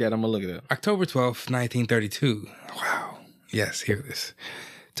you read that, I'm gonna look it up. October 12th, 1932. Wow. Yes, hear this.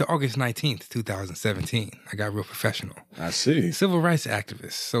 To August 19th, 2017. I got real professional. I see. Civil rights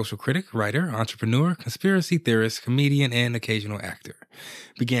activist, social critic, writer, entrepreneur, conspiracy theorist, comedian, and occasional actor.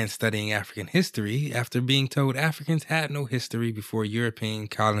 Began studying African history after being told Africans had no history before European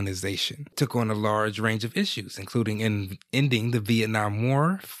colonization. Took on a large range of issues, including ending the Vietnam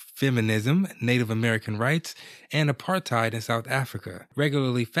War, feminism, Native American rights, and apartheid in South Africa.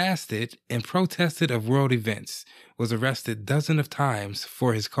 Regularly fasted and protested of world events. Was arrested dozens of times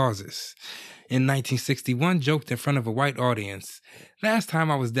for his causes. In 1961, joked in front of a white audience. Last time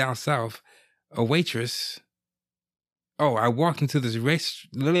I was down south, a waitress... I walked into this race...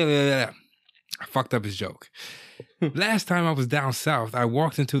 I fucked up his joke. Last time I was down south, I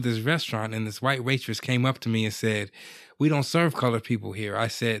walked into this restaurant and this white waitress came up to me and said, "We don't serve colored people here." I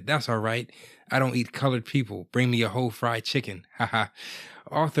said, "That's all right. I don't eat colored people. Bring me a whole fried chicken." Haha.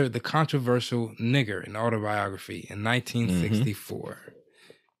 Authored the controversial Nigger, an autobiography in 1964.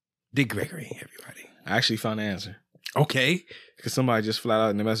 Dick Gregory, everybody. I actually found the answer. Okay. Because somebody just flat out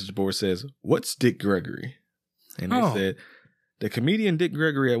in the message board says, "What's Dick Gregory?" And they said, the comedian Dick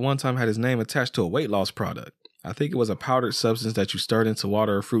Gregory at one time had his name attached to a weight loss product. I think it was a powdered substance that you stirred into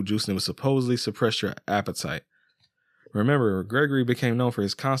water or fruit juice and it would supposedly suppress your appetite. Remember, Gregory became known for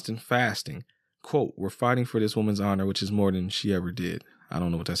his constant fasting. Quote, "We're fighting for this woman's honor, which is more than she ever did." I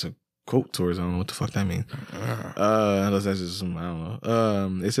don't know what that's a quote towards. I don't know what the fuck that means. Unless that's just some, I don't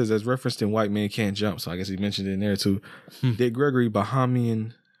know. It says, as referenced in White Men Can't Jump. So I guess he mentioned it in there too. Dick Gregory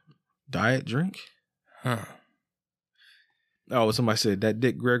Bahamian diet drink? Huh. Oh, somebody said that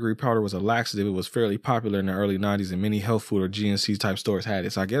Dick Gregory powder was a laxative. It was fairly popular in the early 90s and many health food or GNC type stores had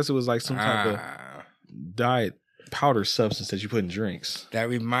it. So I guess it was like some type of diet powder substance that you put in drinks. That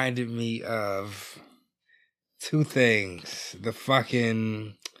reminded me of two things. The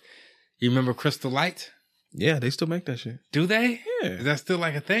fucking, you remember Crystal Light? Yeah, they still make that shit. Do they? Yeah. Is that still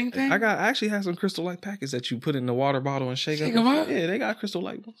like a thing? I actually have some Crystal Light packets that you put in the water bottle and shake them up. Yeah, they got Crystal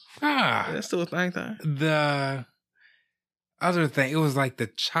Light ones. Ah. Yeah, that's still a thing. The other thing, it was like the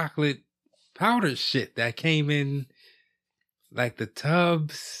chocolate powder shit that came in like the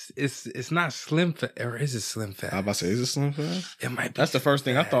tubs. It's not Slim Fast, or is it Slim Fast? I was about to say, is it Slim Fast? It might be. That's the first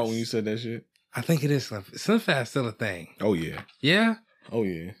thing I thought when you said that shit. I think it is Slim Fast. Slim Fast still a thing. Oh, yeah. Yeah? Oh,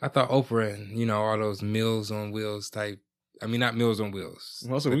 yeah. I thought Oprah and, all those Meals on Wheels type. I mean, not Meals on Wheels.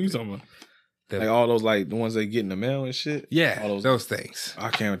 Also, what are you talking about? Like all those, like the ones they get in the mail and shit? Yeah, all those things. I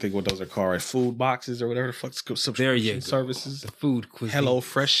can't even think what those are called. Right? Food boxes or whatever the fuck subscription services. The food cuisine. Hello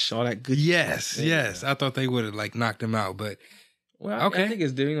Fresh, all that good Yes. I thought they would have like knocked them out, but well, okay. I think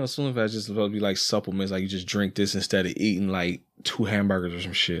it's different. Slim Fast just supposed to be like supplements. Like you just drink this instead of eating like 2 hamburgers or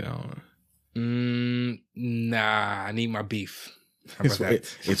some shit. I don't know. Nah, I need my beef. How about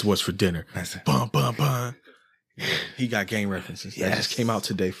that? It's what's for dinner. Bum, bum, bum. He got game references. Yes. That just came out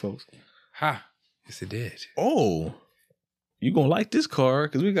today, folks. Ha. Yes, it did. Oh, you gonna like this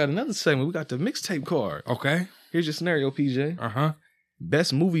card because we got another segment. We got the mixtape card. Okay. Here's your scenario, PJ. Uh-huh.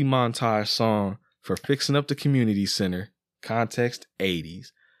 Best movie montage song for Fixing Up the Community Center. Context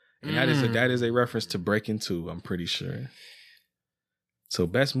 80s. And that is a reference to Breaking 2, I'm pretty sure. So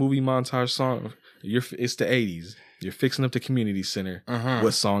best movie montage song, it's the 80s. You're fixing up the community center. Uh-huh.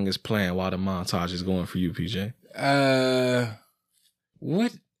 What song is playing while the montage is going for you, PJ?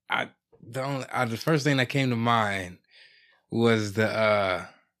 What? The first thing that came to mind was the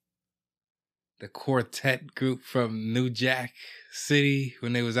quartet group from New Jack City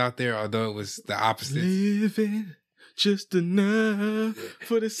when they was out there, although it was the opposite. Living just enough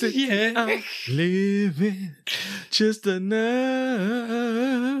for the city. Yeah. Living just enough.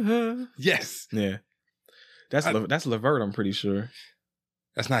 Yes. Yeah. That's Levert, I'm pretty sure.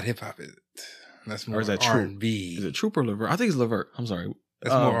 That's not hip hop, is it? That's more or is that R&B. Is it Troop or Levert? I think it's Levert. I'm sorry.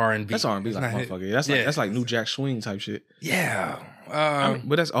 That's more R&B. That's R&B, like motherfucker. That's like New Jack Swing type shit. Yeah.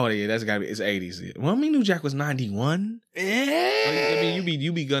 But that's that's gotta be. It's 80s. Well, I mean, New Jack was 91. Yeah. I mean,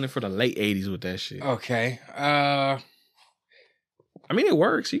 you be gunning for the late 80s with that shit. Okay. I mean, it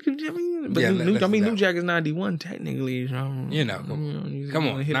works. You can. I mean, but New Jack is 91 technically. Come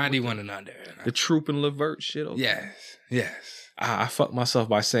on, 91 and under. The Troop and Levert shit. Okay. Yes. I fucked myself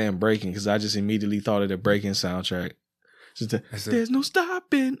by saying Breaking because I just immediately thought of the Breaking soundtrack. There's no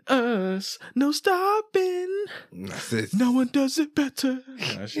stopping us, no stopping. No one does it better.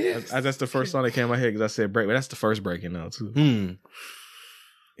 That's the first song that came in my head because I said break, but that's the first Breaking now too.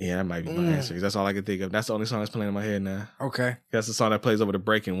 Yeah, that might be my answer because that's all I can think of. That's the only song that's playing in my head now. Okay, that's the song that plays over the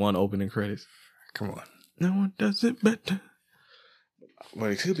Breaking 1 opening credits. Come on, no one does it better. Well,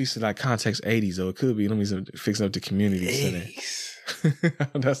 it could be like context 80s though. It could be fixing up the community center.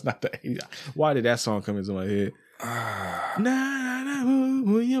 That's not the 80s. Why did that song come into my head?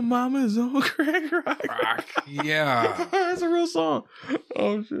 When your mama's on crack rock. Yeah. That's a real song.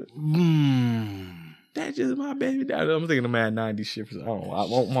 Oh shit. That's just my baby daddy. I'm thinking of mad 90s shit. I don't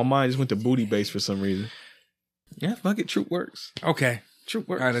know. My mind just went to booty bass for some reason. Yeah, fuck it. Troop works. Okay. Troop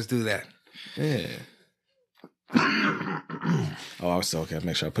works. All right, let's do that. Yeah. Oh, I was so okay.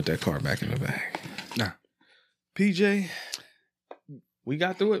 Make sure I put that card back in the bag. Nah. PJ, we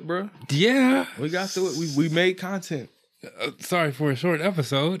got through it, bro. Yeah. We got through it. We made content. Sorry for a short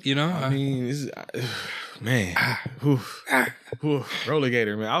episode, I mean, this is, man.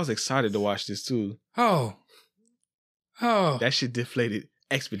 Rollergator, man. I was excited to watch this too. Oh. That shit deflated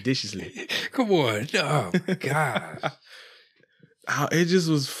expeditiously. Come on. Oh, God. It just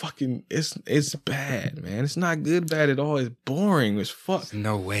was fucking, it's bad, man. It's not good bad at all. It's boring as fuck. There's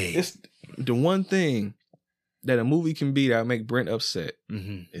no way. It's the one thing that a movie can be that make Brent upset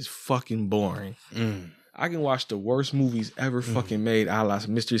is fucking boring. I can watch the worst movies ever fucking made, a la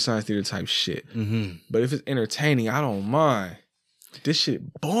Mystery Science Theater type shit. But if it's entertaining, I don't mind. This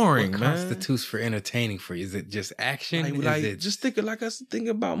shit boring, what man. constitutes for entertaining for you? Is it just action? Like just think like us think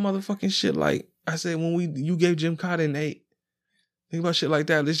about motherfucking shit. Like I said, when you gave Jim Cotta an 8. Think about shit like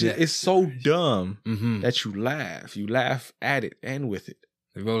that. This shit is so dumb that you laugh. You laugh at it and with it.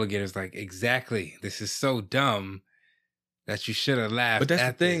 The Rollergator's like, exactly. This is so dumb that you should have laughed. But that's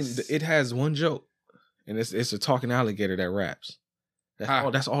at the thing. this. It has one joke, and it's a talking alligator that raps.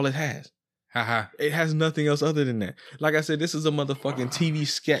 That's all it has. It has nothing else other than that. Like I said, this is a motherfucking TV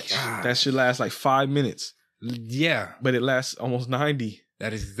sketch that should last like 5 minutes. Yeah, but it lasts almost 90.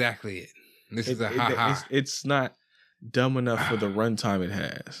 That is exactly it. This is It's not dumb enough for the runtime it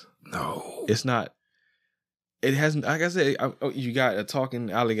has. No, it's not. It hasn't. Like I said, you got a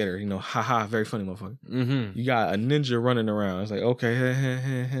talking alligator. Very funny motherfucker. You got a ninja running around. It's like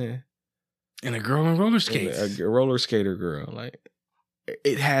okay, and a girl on roller skates, a roller skater girl. Like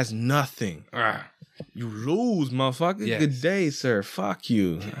it has nothing. You lose, motherfucker. Yes. Good day, sir. Fuck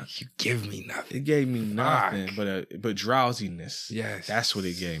you. You give me nothing. It gave me nothing but drowsiness. Yes, that's what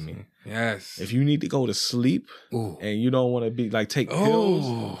it gave me. Yes. If you need to go to sleep and you don't want to be like take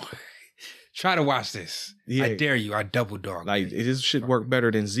pills, try to watch this. Yeah. I dare you. I double dog. Like this shit work better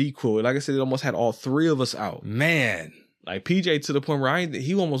than Z-Quil. Like I said, it almost had all 3 of us out. Man, like PJ to the point where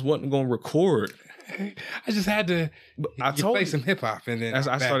he almost wasn't going to record. I just had to. I told play some hip hop, and then I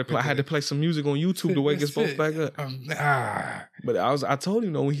started. I had to play some music on YouTube to wake us both back up. But I told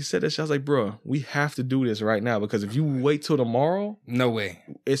him when he said that shit, I was like, bro, we have to do this right now because if you wait till tomorrow, no way,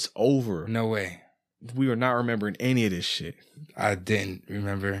 it's over. No way. We are not remembering any of this shit. I didn't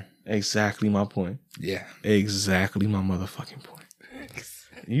remember. Exactly my point. Yeah. Exactly my motherfucking point.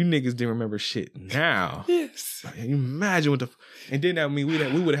 You niggas didn't remember shit now. Yes. Can you imagine what the... And then that mean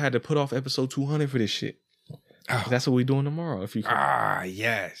we would have had to put off episode 200 for this shit. Oh. That's what we doing tomorrow. If you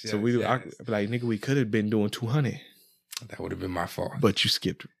yes. So we like nigga, we could have been doing 200. That would have been my fault. But you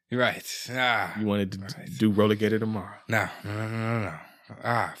skipped. Right. You wanted to do Rollergator tomorrow. No.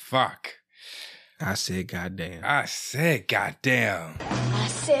 Fuck. I said goddamn. I said goddamn.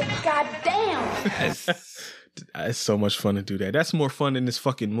 It's so much fun to do that. That's more fun than this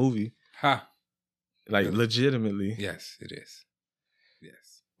fucking movie. Like really? Legitimately. Yes, it is.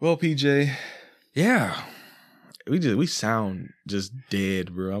 Yes. Well, PJ. Yeah. We sound just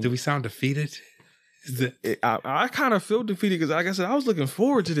dead, bro. Do we sound defeated? I kind of feel defeated because, like I said, I was looking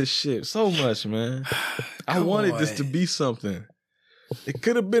forward to this shit so much, man. I wanted this to be something. It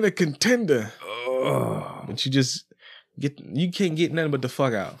could have been a contender. But you can't get nothing but the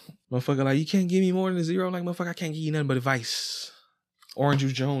fuck out. Motherfucker, like, you can't give me more than a 0. Like, motherfucker, I can't give you nothing but advice. Orange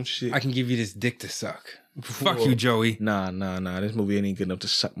Juice Jones shit. I can give you this dick to suck. Fuck you, Joey. Nah. This movie ain't good enough to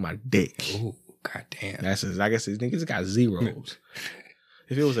suck my dick. Ooh, goddamn. That's like I said, niggas got 0s.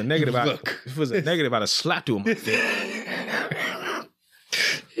 If it was a negative, I'd have slapped you on my dick.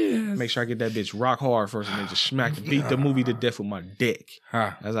 Yes. Make sure I get that bitch rock hard first and then just beat the movie to death with my dick.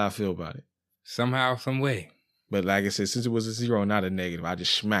 That's how I feel about it. Somehow, some way. But like I said, since it was a 0, not a negative, I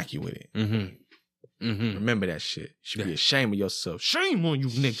just smack you with it. Remember that shit. You should be ashamed of yourself. Shame on you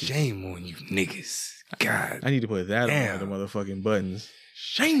niggas. Shame on you niggas. God. I need to put that on the motherfucking buttons.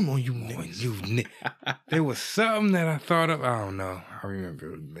 Shame on you niggas. There was something that I thought of. I don't know. I'll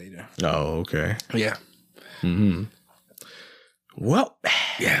remember it later. Oh, okay. Yeah. Well.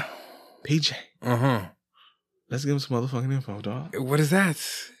 Yeah. PJ. Let's give him some motherfucking info, dog. What is that?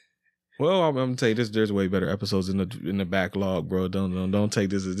 Well, I'm gonna tell you this. There's way better episodes in the backlog, bro. Don't take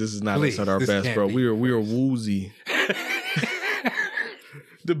this. This is not us at our best, bro. We are woozy.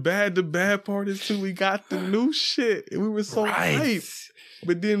 The bad part is too. We got the new shit. We were so hyped,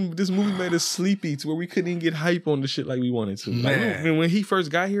 but then this movie made us sleepy to where we couldn't even get hype on the shit like we wanted to. Like, when he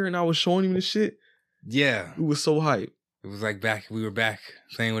first got here and I was showing him the shit, yeah, we was so hyped. It was like we were back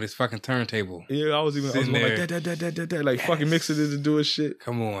playing with his fucking turntable. Yeah, I was going like that, like fucking mixing it to do his shit.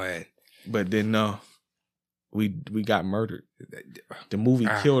 Come on. But then no, we got murdered. The movie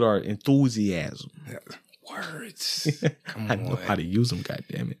killed our enthusiasm. Words. I know how to use them.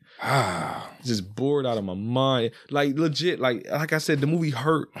 Goddamn it! Just bored out of my mind. Like legit. Like I said, the movie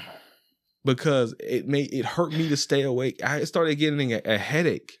hurt because it hurt me to stay awake. I started getting a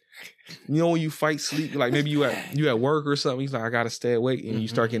headache. You know when you fight sleep, like maybe you at work or something. He's like, I gotta stay awake, and you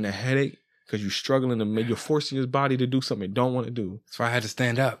start getting a headache because you're struggling to you're forcing your body to do something you don't want to do. So I had to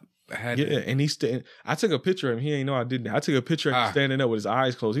stand up. And he's I took a picture of him. He ain't know I did that. I took a picture of him standing up with his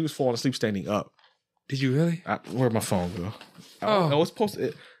eyes closed. He was falling asleep standing up. Did you really? Where'd my phone go? Oh, it's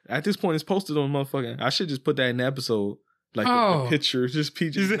posted. At this point, it's posted on motherfucking. I should just put that in the episode Like the picture, just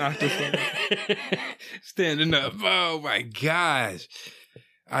PJ knocked the fuck out. Standing up. Oh my gosh.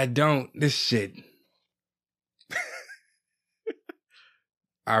 This shit.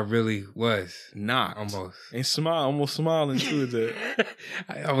 I really was knocked. Almost. And almost smiling too. That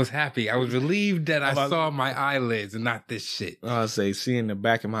I was happy. I was relieved that I saw my eyelids and not this shit. I say seeing the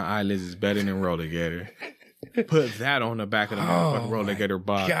back of my eyelids is better than Rollergator. Put that on the back of the Rollergator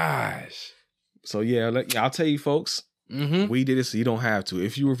box. Gosh. So yeah, I'll tell you folks. We did it so you don't have to.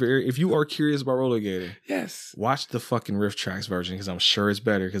 If you are curious about Rollergator, yes, watch the fucking Riff Tracks version because I'm sure it's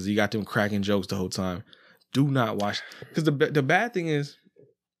better because you got them cracking jokes the whole time. Do not watch because the bad thing is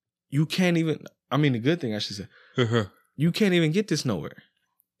you can't even. I mean, the good thing I should say, you can't even get this nowhere.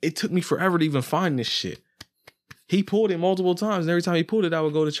 It took me forever to even find this shit. He pulled it multiple times, and every time he pulled it, I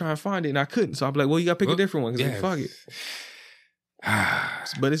would go to try and find it, and I couldn't. So I'd be like, "Well, you got to pick a different one because fuck it."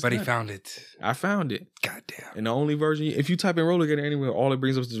 But he found it. I found it. Goddamn. And the only version, if you type in Rollergator anywhere, all it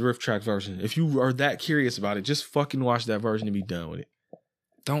brings up is the Riff Track version. If you are that curious about it, just fucking watch that version and be done with it.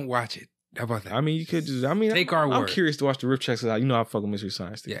 Don't watch it. How about that? I mean, you could just, take our word. I'm curious to watch the Riff Tracks because I fuck with Mystery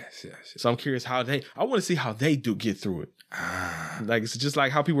Science. Yes. So I'm curious I want to see how they get through it. Like, it's just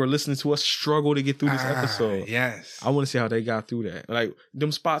like how people are listening to us struggle to get through this episode. Yes. I want to see how they got through that. Like,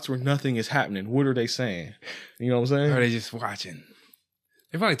 them spots where nothing is happening. What are they saying? You know what I'm saying? Or are they just watching?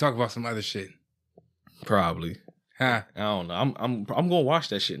 They probably talk about some other shit. Probably. I don't know. I'm gonna watch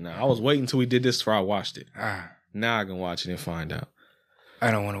that shit now. I was waiting until we did this before I watched it. Now I can watch it and find out.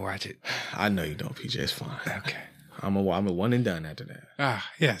 I don't want to watch it. I know you don't, PJ. It's fine. Okay. I'm a one and done after that.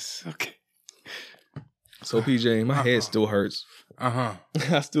 Yes. Okay. So PJ, my head still hurts. I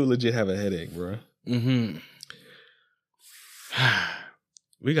still legit have a headache, bro.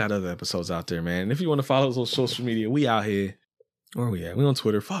 We got other episodes out there, man. And if you want to follow us on social media, we out here. Where we at? We on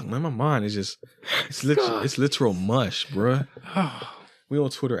Twitter. Fuck, man, my mind is just it's literal mush, bruh. We on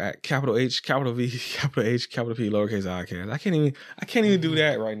Twitter at capital H, capital V, capital H, capital P, lowercase I. I can't even do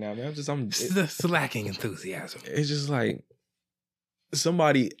that right now, man. It's lacking enthusiasm. It's just like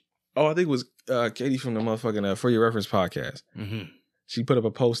somebody. I think it was Katie from the motherfucking For Your Reference podcast. She put up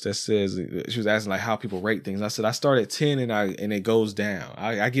a post that says she was asking like how people rate things. I said I start at 10 and it goes down.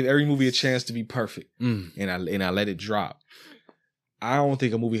 I give every movie a chance to be perfect, and I let it drop. I don't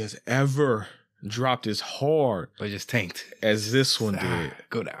think a movie has ever dropped as hard, but just tanked as this one did.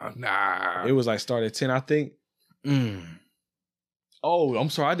 Go down. It was like started at 10, I think. Oh, I'm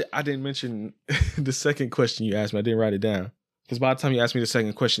sorry. I didn't mention the second question you asked me. I didn't write it down because by the time you asked me the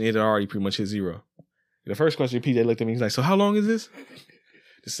second question, it had already pretty much hit 0. The first question, PJ looked at me. He's like, "So how long is this?"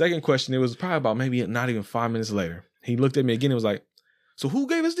 The second question, it was probably about maybe not even 5 minutes later. He looked at me again and was like, "So who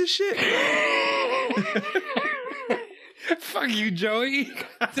gave us this shit?" Fuck you, Joey.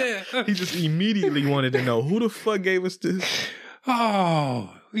 He just immediately wanted to know who the fuck gave us this.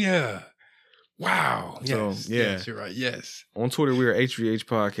 Oh, yeah. Wow. Yes, yes, you're right. Yes. On Twitter, we're HVH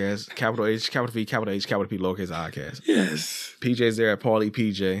Podcast, capital H, capital V, capital H, capital P, lowercase I-cast. Yes. PJ's there at Paulie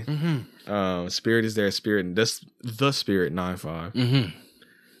PJ. Spirit is there at Spirit, and the Spirit 95.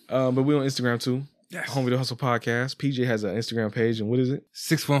 But we're on Instagram too. Yes. Home Video Hustle Podcast. PJ has an Instagram page, and what is it?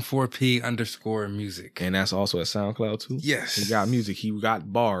 614P_music. And that's also at SoundCloud too? Yes. He got music. He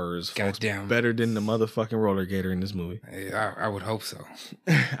got bars. Goddamn. Better than the motherfucking Rollergator in this movie. I would hope so.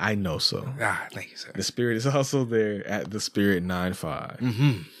 I know so. Thank you, sir. The Spirit is also there at the Spirit 95.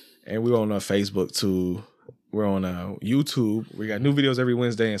 And we're on Facebook too. We're on YouTube. We got new videos every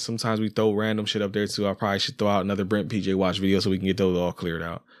Wednesday, and sometimes we throw random shit up there too. I probably should throw out another Brent PJ Watch video so we can get those all cleared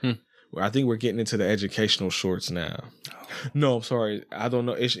out. I think we're getting into the educational shorts now. No, I'm sorry. I don't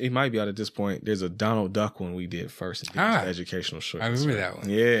know. It might be out at this point. There's a Donald Duck one we did first. And the educational shorts. I remember that one.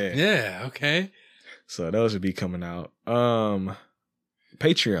 Yeah. Yeah. Okay. So those should be coming out.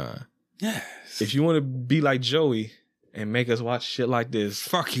 Patreon. Yes. If you want to be like Joey and make us watch shit like this.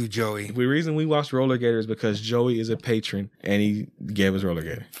 Fuck you, Joey. The reason we watch Rollergator is because Joey is a patron and he gave us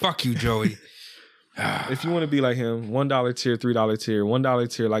Rollergator. Fuck you, Joey. If you want to be like him, $1 tier, $3 tier,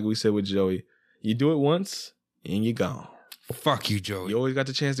 $1 tier, like we said with Joey, you do it once and you're gone. Fuck you, Joey. You always got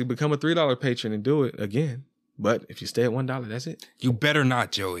the chance to become a $3 patron and do it again. But if you stay at $1, that's it. You better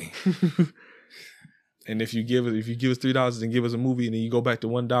not, Joey. And if you give us $3 and give us a movie and then you go back to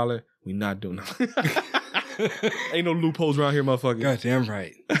 $1, we not doing nothing. Ain't no loopholes around here, motherfucker. Goddamn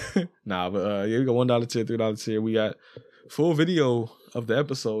right. Nah, but we got $1 tier, $3 tier. We got full video of the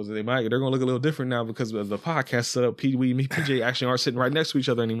episodes. They're going to look a little different now because of the podcast setup. PJ actually aren't sitting right next to each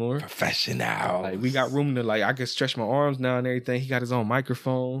other anymore. Professional. Like, we got room to, like, I can stretch my arms now and everything. He got his own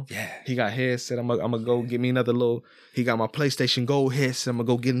microphone. Yeah. He got headset. I'm gonna go get me another little. He got my PlayStation Gold headset. I'm gonna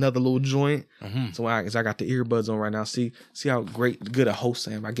go get another little joint. Mm-hmm. So I got the earbuds on right now. See how good a host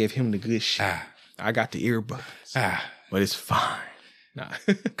I am. I gave him the good shit. I got the earbuds. But it's fine. Nah,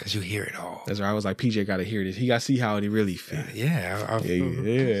 because you hear it all. That's right. I was like, PJ got to hear this. He got to see how it really feels. Yeah.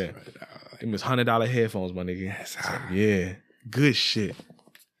 Yeah. Them was $100 headphones, my nigga. Yes, yeah, good shit.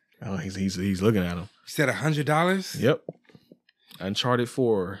 Oh, he's looking at them. You said $100? Yep. Uncharted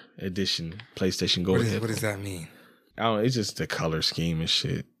 4 edition PlayStation Gold. What does that mean? I don't know. It's just the color scheme and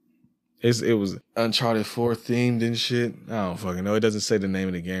shit. It was Uncharted 4 themed and shit. I don't fucking know. It doesn't say the name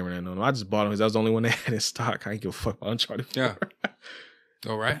of the game or nothing. No, I just bought them because that was the only one they had in stock. I ain't give a fuck about Uncharted 4. Yeah.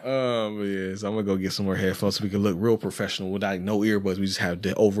 All right. But yeah, so I'm gonna go get some more headphones so we can look real professional without no earbuds. We just have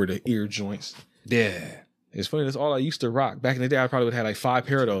the over the ear joints. Yeah. It's funny. That's all I used to rock. Back in the day, I probably would have had like 5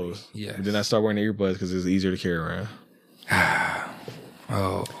 pair of those. Yeah. Then I started wearing the earbuds because it's easier to carry around.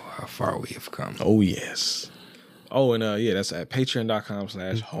 Oh, how far we have come. Oh, yes. Oh, and that's at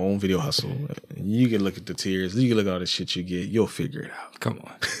patreon.com/home video hustle. You can look at the tiers. You can look at all the shit you get. You'll figure it out. Come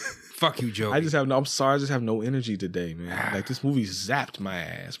on. Fuck you, Joey. I'm sorry. I just have no energy today, man. Like, this movie zapped my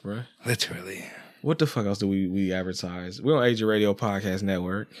ass, bro. Literally. What the fuck else do we advertise? We're on Age of Radio Podcast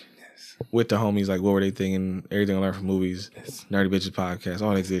Network. Yes. With the homies, like, what were they thinking? Everything I learned from movies. Yes. Nerdy Bitches Podcast.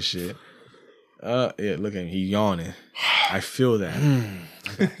 All that good shit. Yeah, look at him. He yawning. I feel that. I'm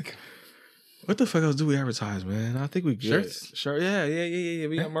back. What the fuck else do we advertise, man? I think we good. Shirts? Sure. Yeah.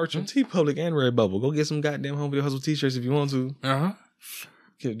 We got merch on TeePublic and Redbubble. Go get some goddamn Home Video Hustle t-shirts if you want to. Uh-huh.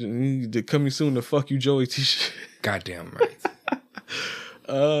 The coming soon to Fuck You Joey t-shirt. Goddamn right.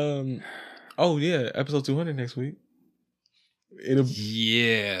 Oh yeah, episode 200 next week. It'll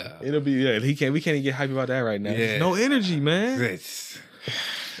be we can't even get hype about that right now. Yeah. No energy, man.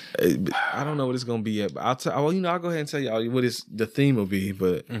 I don't know what it's gonna be yet, but I'll go ahead and tell y'all what the theme will be,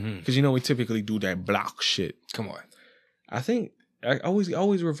 but because we typically do that block shit. Come on. I think I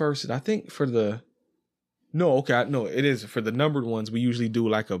always reverse it. I think it is for the numbered ones. We usually do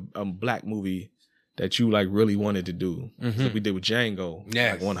like a black movie that you like really wanted to do. Like we did with Django,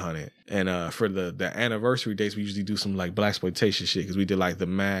 like 100. And for the anniversary dates, we usually do some like blaxploitation shit because we did like The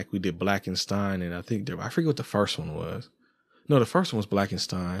Mac, we did Blackenstein, and I forget what the first one was. No, the first one was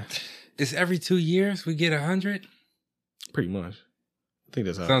Blackenstein. It's every 2 years we get 100? Pretty much. I think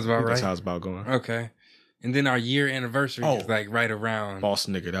that's how. Sounds about right. That's how it's about going. Okay. And then our year anniversary is like right around. Boss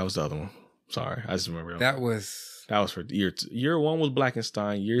Nigga, that was the other one. Sorry, I just remember. That was for year 2. Year 1 was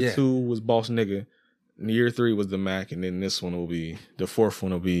Blackenstein. Year 2 was Boss Nigga. And year 3 was The Mac. And then this one will be, the 4th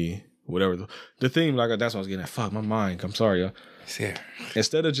one will be whatever. The theme, like, that's what I was getting at. Fuck, my mind. I'm sorry, y'all. Yeah.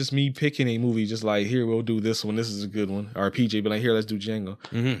 Instead of just me picking a movie, just like, here, we'll do this one. This is a good one. Or PJ be like, here, let's do Django.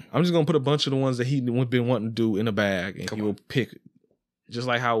 I'm just going to put a bunch of the ones that he been wanting to do in a bag. And he will pick. Just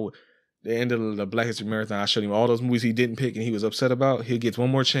like how the end of the Black History Marathon, I showed him all those movies he didn't pick and he was upset about. He gets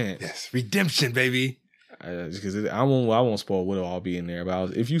one more chance. Yes. Redemption, baby. Because I won't spoil what'll all be in there.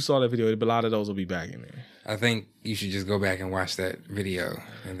 But if you saw that video, a lot of those will be back in there. I think you should just go back and watch that video,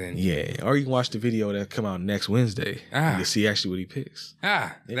 and then or you can watch the video that come out next Wednesday. To see actually what he picks.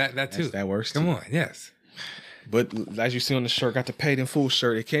 That too. That works. Come on, yes. But as you see on the shirt, got the paid in full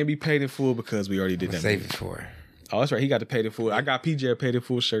shirt. It can't be paid in full because we already did that. Save it for. Oh, that's right. He got the paid in full. I got PJ a paid in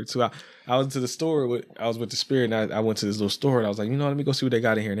full shirt too. I was to the store I was with the Spirit, and I went to this little store, and I was like, let me go see what they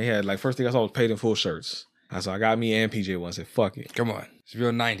got in here. And they had first thing I saw was paid in full shirts. So I got me and PJ one. I said, fuck it. Come on. It's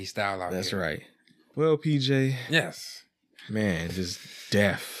real 90s style out here. That's right. Well, PJ. Yes. Man, just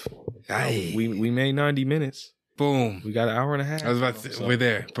deaf. Aye. We made 90 minutes. Boom. We got an hour and a half. I was about to say, we're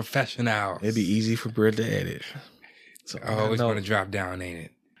there. Professional. It'd be easy for Brett to edit. So, it's going to drop down, ain't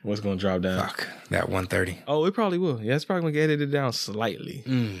it? What's going to drop down? Fuck. That 130. Oh, it probably will. Yeah, it's probably going to get edited down slightly.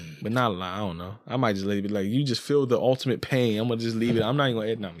 But not a lot. I don't know. I might just let it be like, you just feel the ultimate pain. I'm going to just leave it. I'm not even going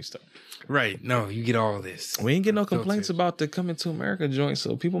to edit on me stuff. Right. No, you get all this. We ain't get no complaints about the Coming to America joint,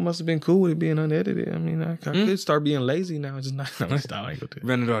 so people must have been cool with it being unedited. I mean, I could start being lazy now. Just not style. I ain't gonna do it.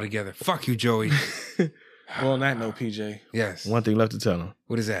 Run it all together. Fuck you, Joey. Well, on that note, PJ. Yes. One thing left to tell him.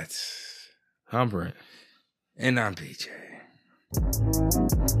 What is that? I'm Brent. And I'm PJ.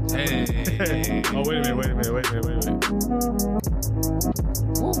 Hey. Oh, wait a minute.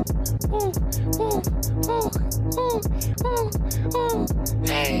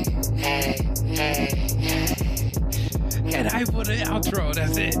 Hey. Get hype for the outro.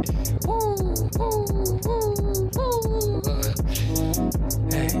 That's it.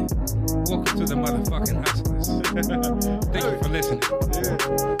 Hey. Welcome to the motherfucking Hustlers. Thank you for listening. Yeah.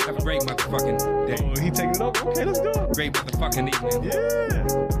 Have a great motherfucking day. Oh, he taking it over? Okay, let's go. Great motherfucking evening.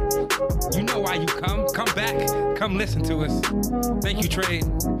 Yeah. You know why you come. Come back. Come listen to us. Thank you, Trade.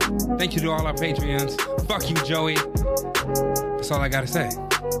 Thank you to all our Patreons. Fuck you, Joey. That's all I gotta say.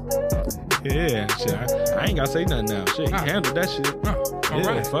 Yeah, shit. I ain't gotta say nothing now. Shit, he handled that shit. All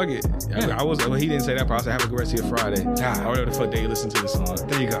right. Fuck it. Yeah. He didn't say that part. I said, have a good rest of your Friday. Or whatever the fuck day you listen to this on.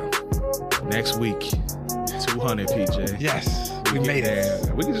 There you go. Next week, 200, PJ. Yes, we made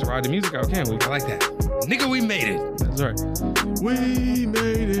it. We can just ride the music out, can't we? I like that. Nigga, we made it. That's right. We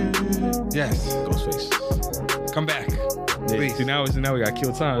made it. Yes. Ghostface. Come back. Yeah. Please. See, now we got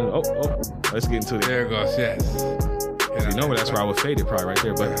kill time. Oh. Let's get into it. There it goes, yes. You know that's where I would fade it probably right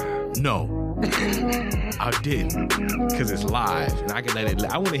there, but no. I didn't. Because it's live. And I can let it.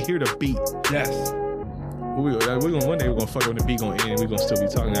 I want to hear the beat. Yes. One day we're gonna fuck with the beat gonna end and we're gonna still be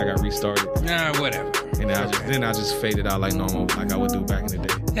talking. I got restarted. Nah, whatever. And then I just fade it out like normal, like I would do back in the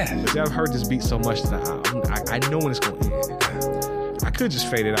day. Yeah. But see, I've heard this beat so much that I know when it's gonna end. I could just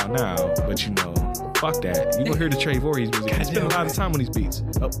fade it out now, but you know, fuck that. You gonna hear the Trey Voorhees music. I spend a lot of time on these beats.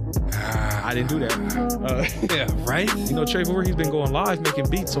 I didn't do that. Yeah, right? You know, Trey Voorhees been going live making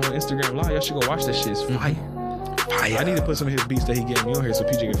beats on Instagram Live. Y'all should go watch that shit. It's fire. I need to put some of his beats that he gave me on here so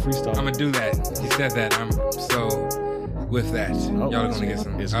PJ can freestyle. I'm gonna do that. He said that. I'm so with that. Y'all are gonna get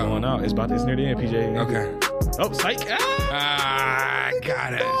some. It's going out. It's near the end, PJ. Okay. Oh, psych.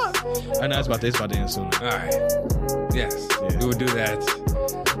 Got it. I know it's about to end soon. All right. Yes. Yeah. We will do that.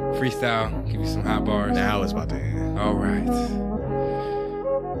 Freestyle. Give you some hot bars. Now it's about to end. All right.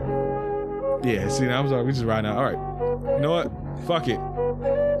 Yeah. See, now I'm sorry. We just riding out. All right. You know what? Fuck it.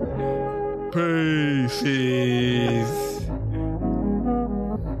 Peace.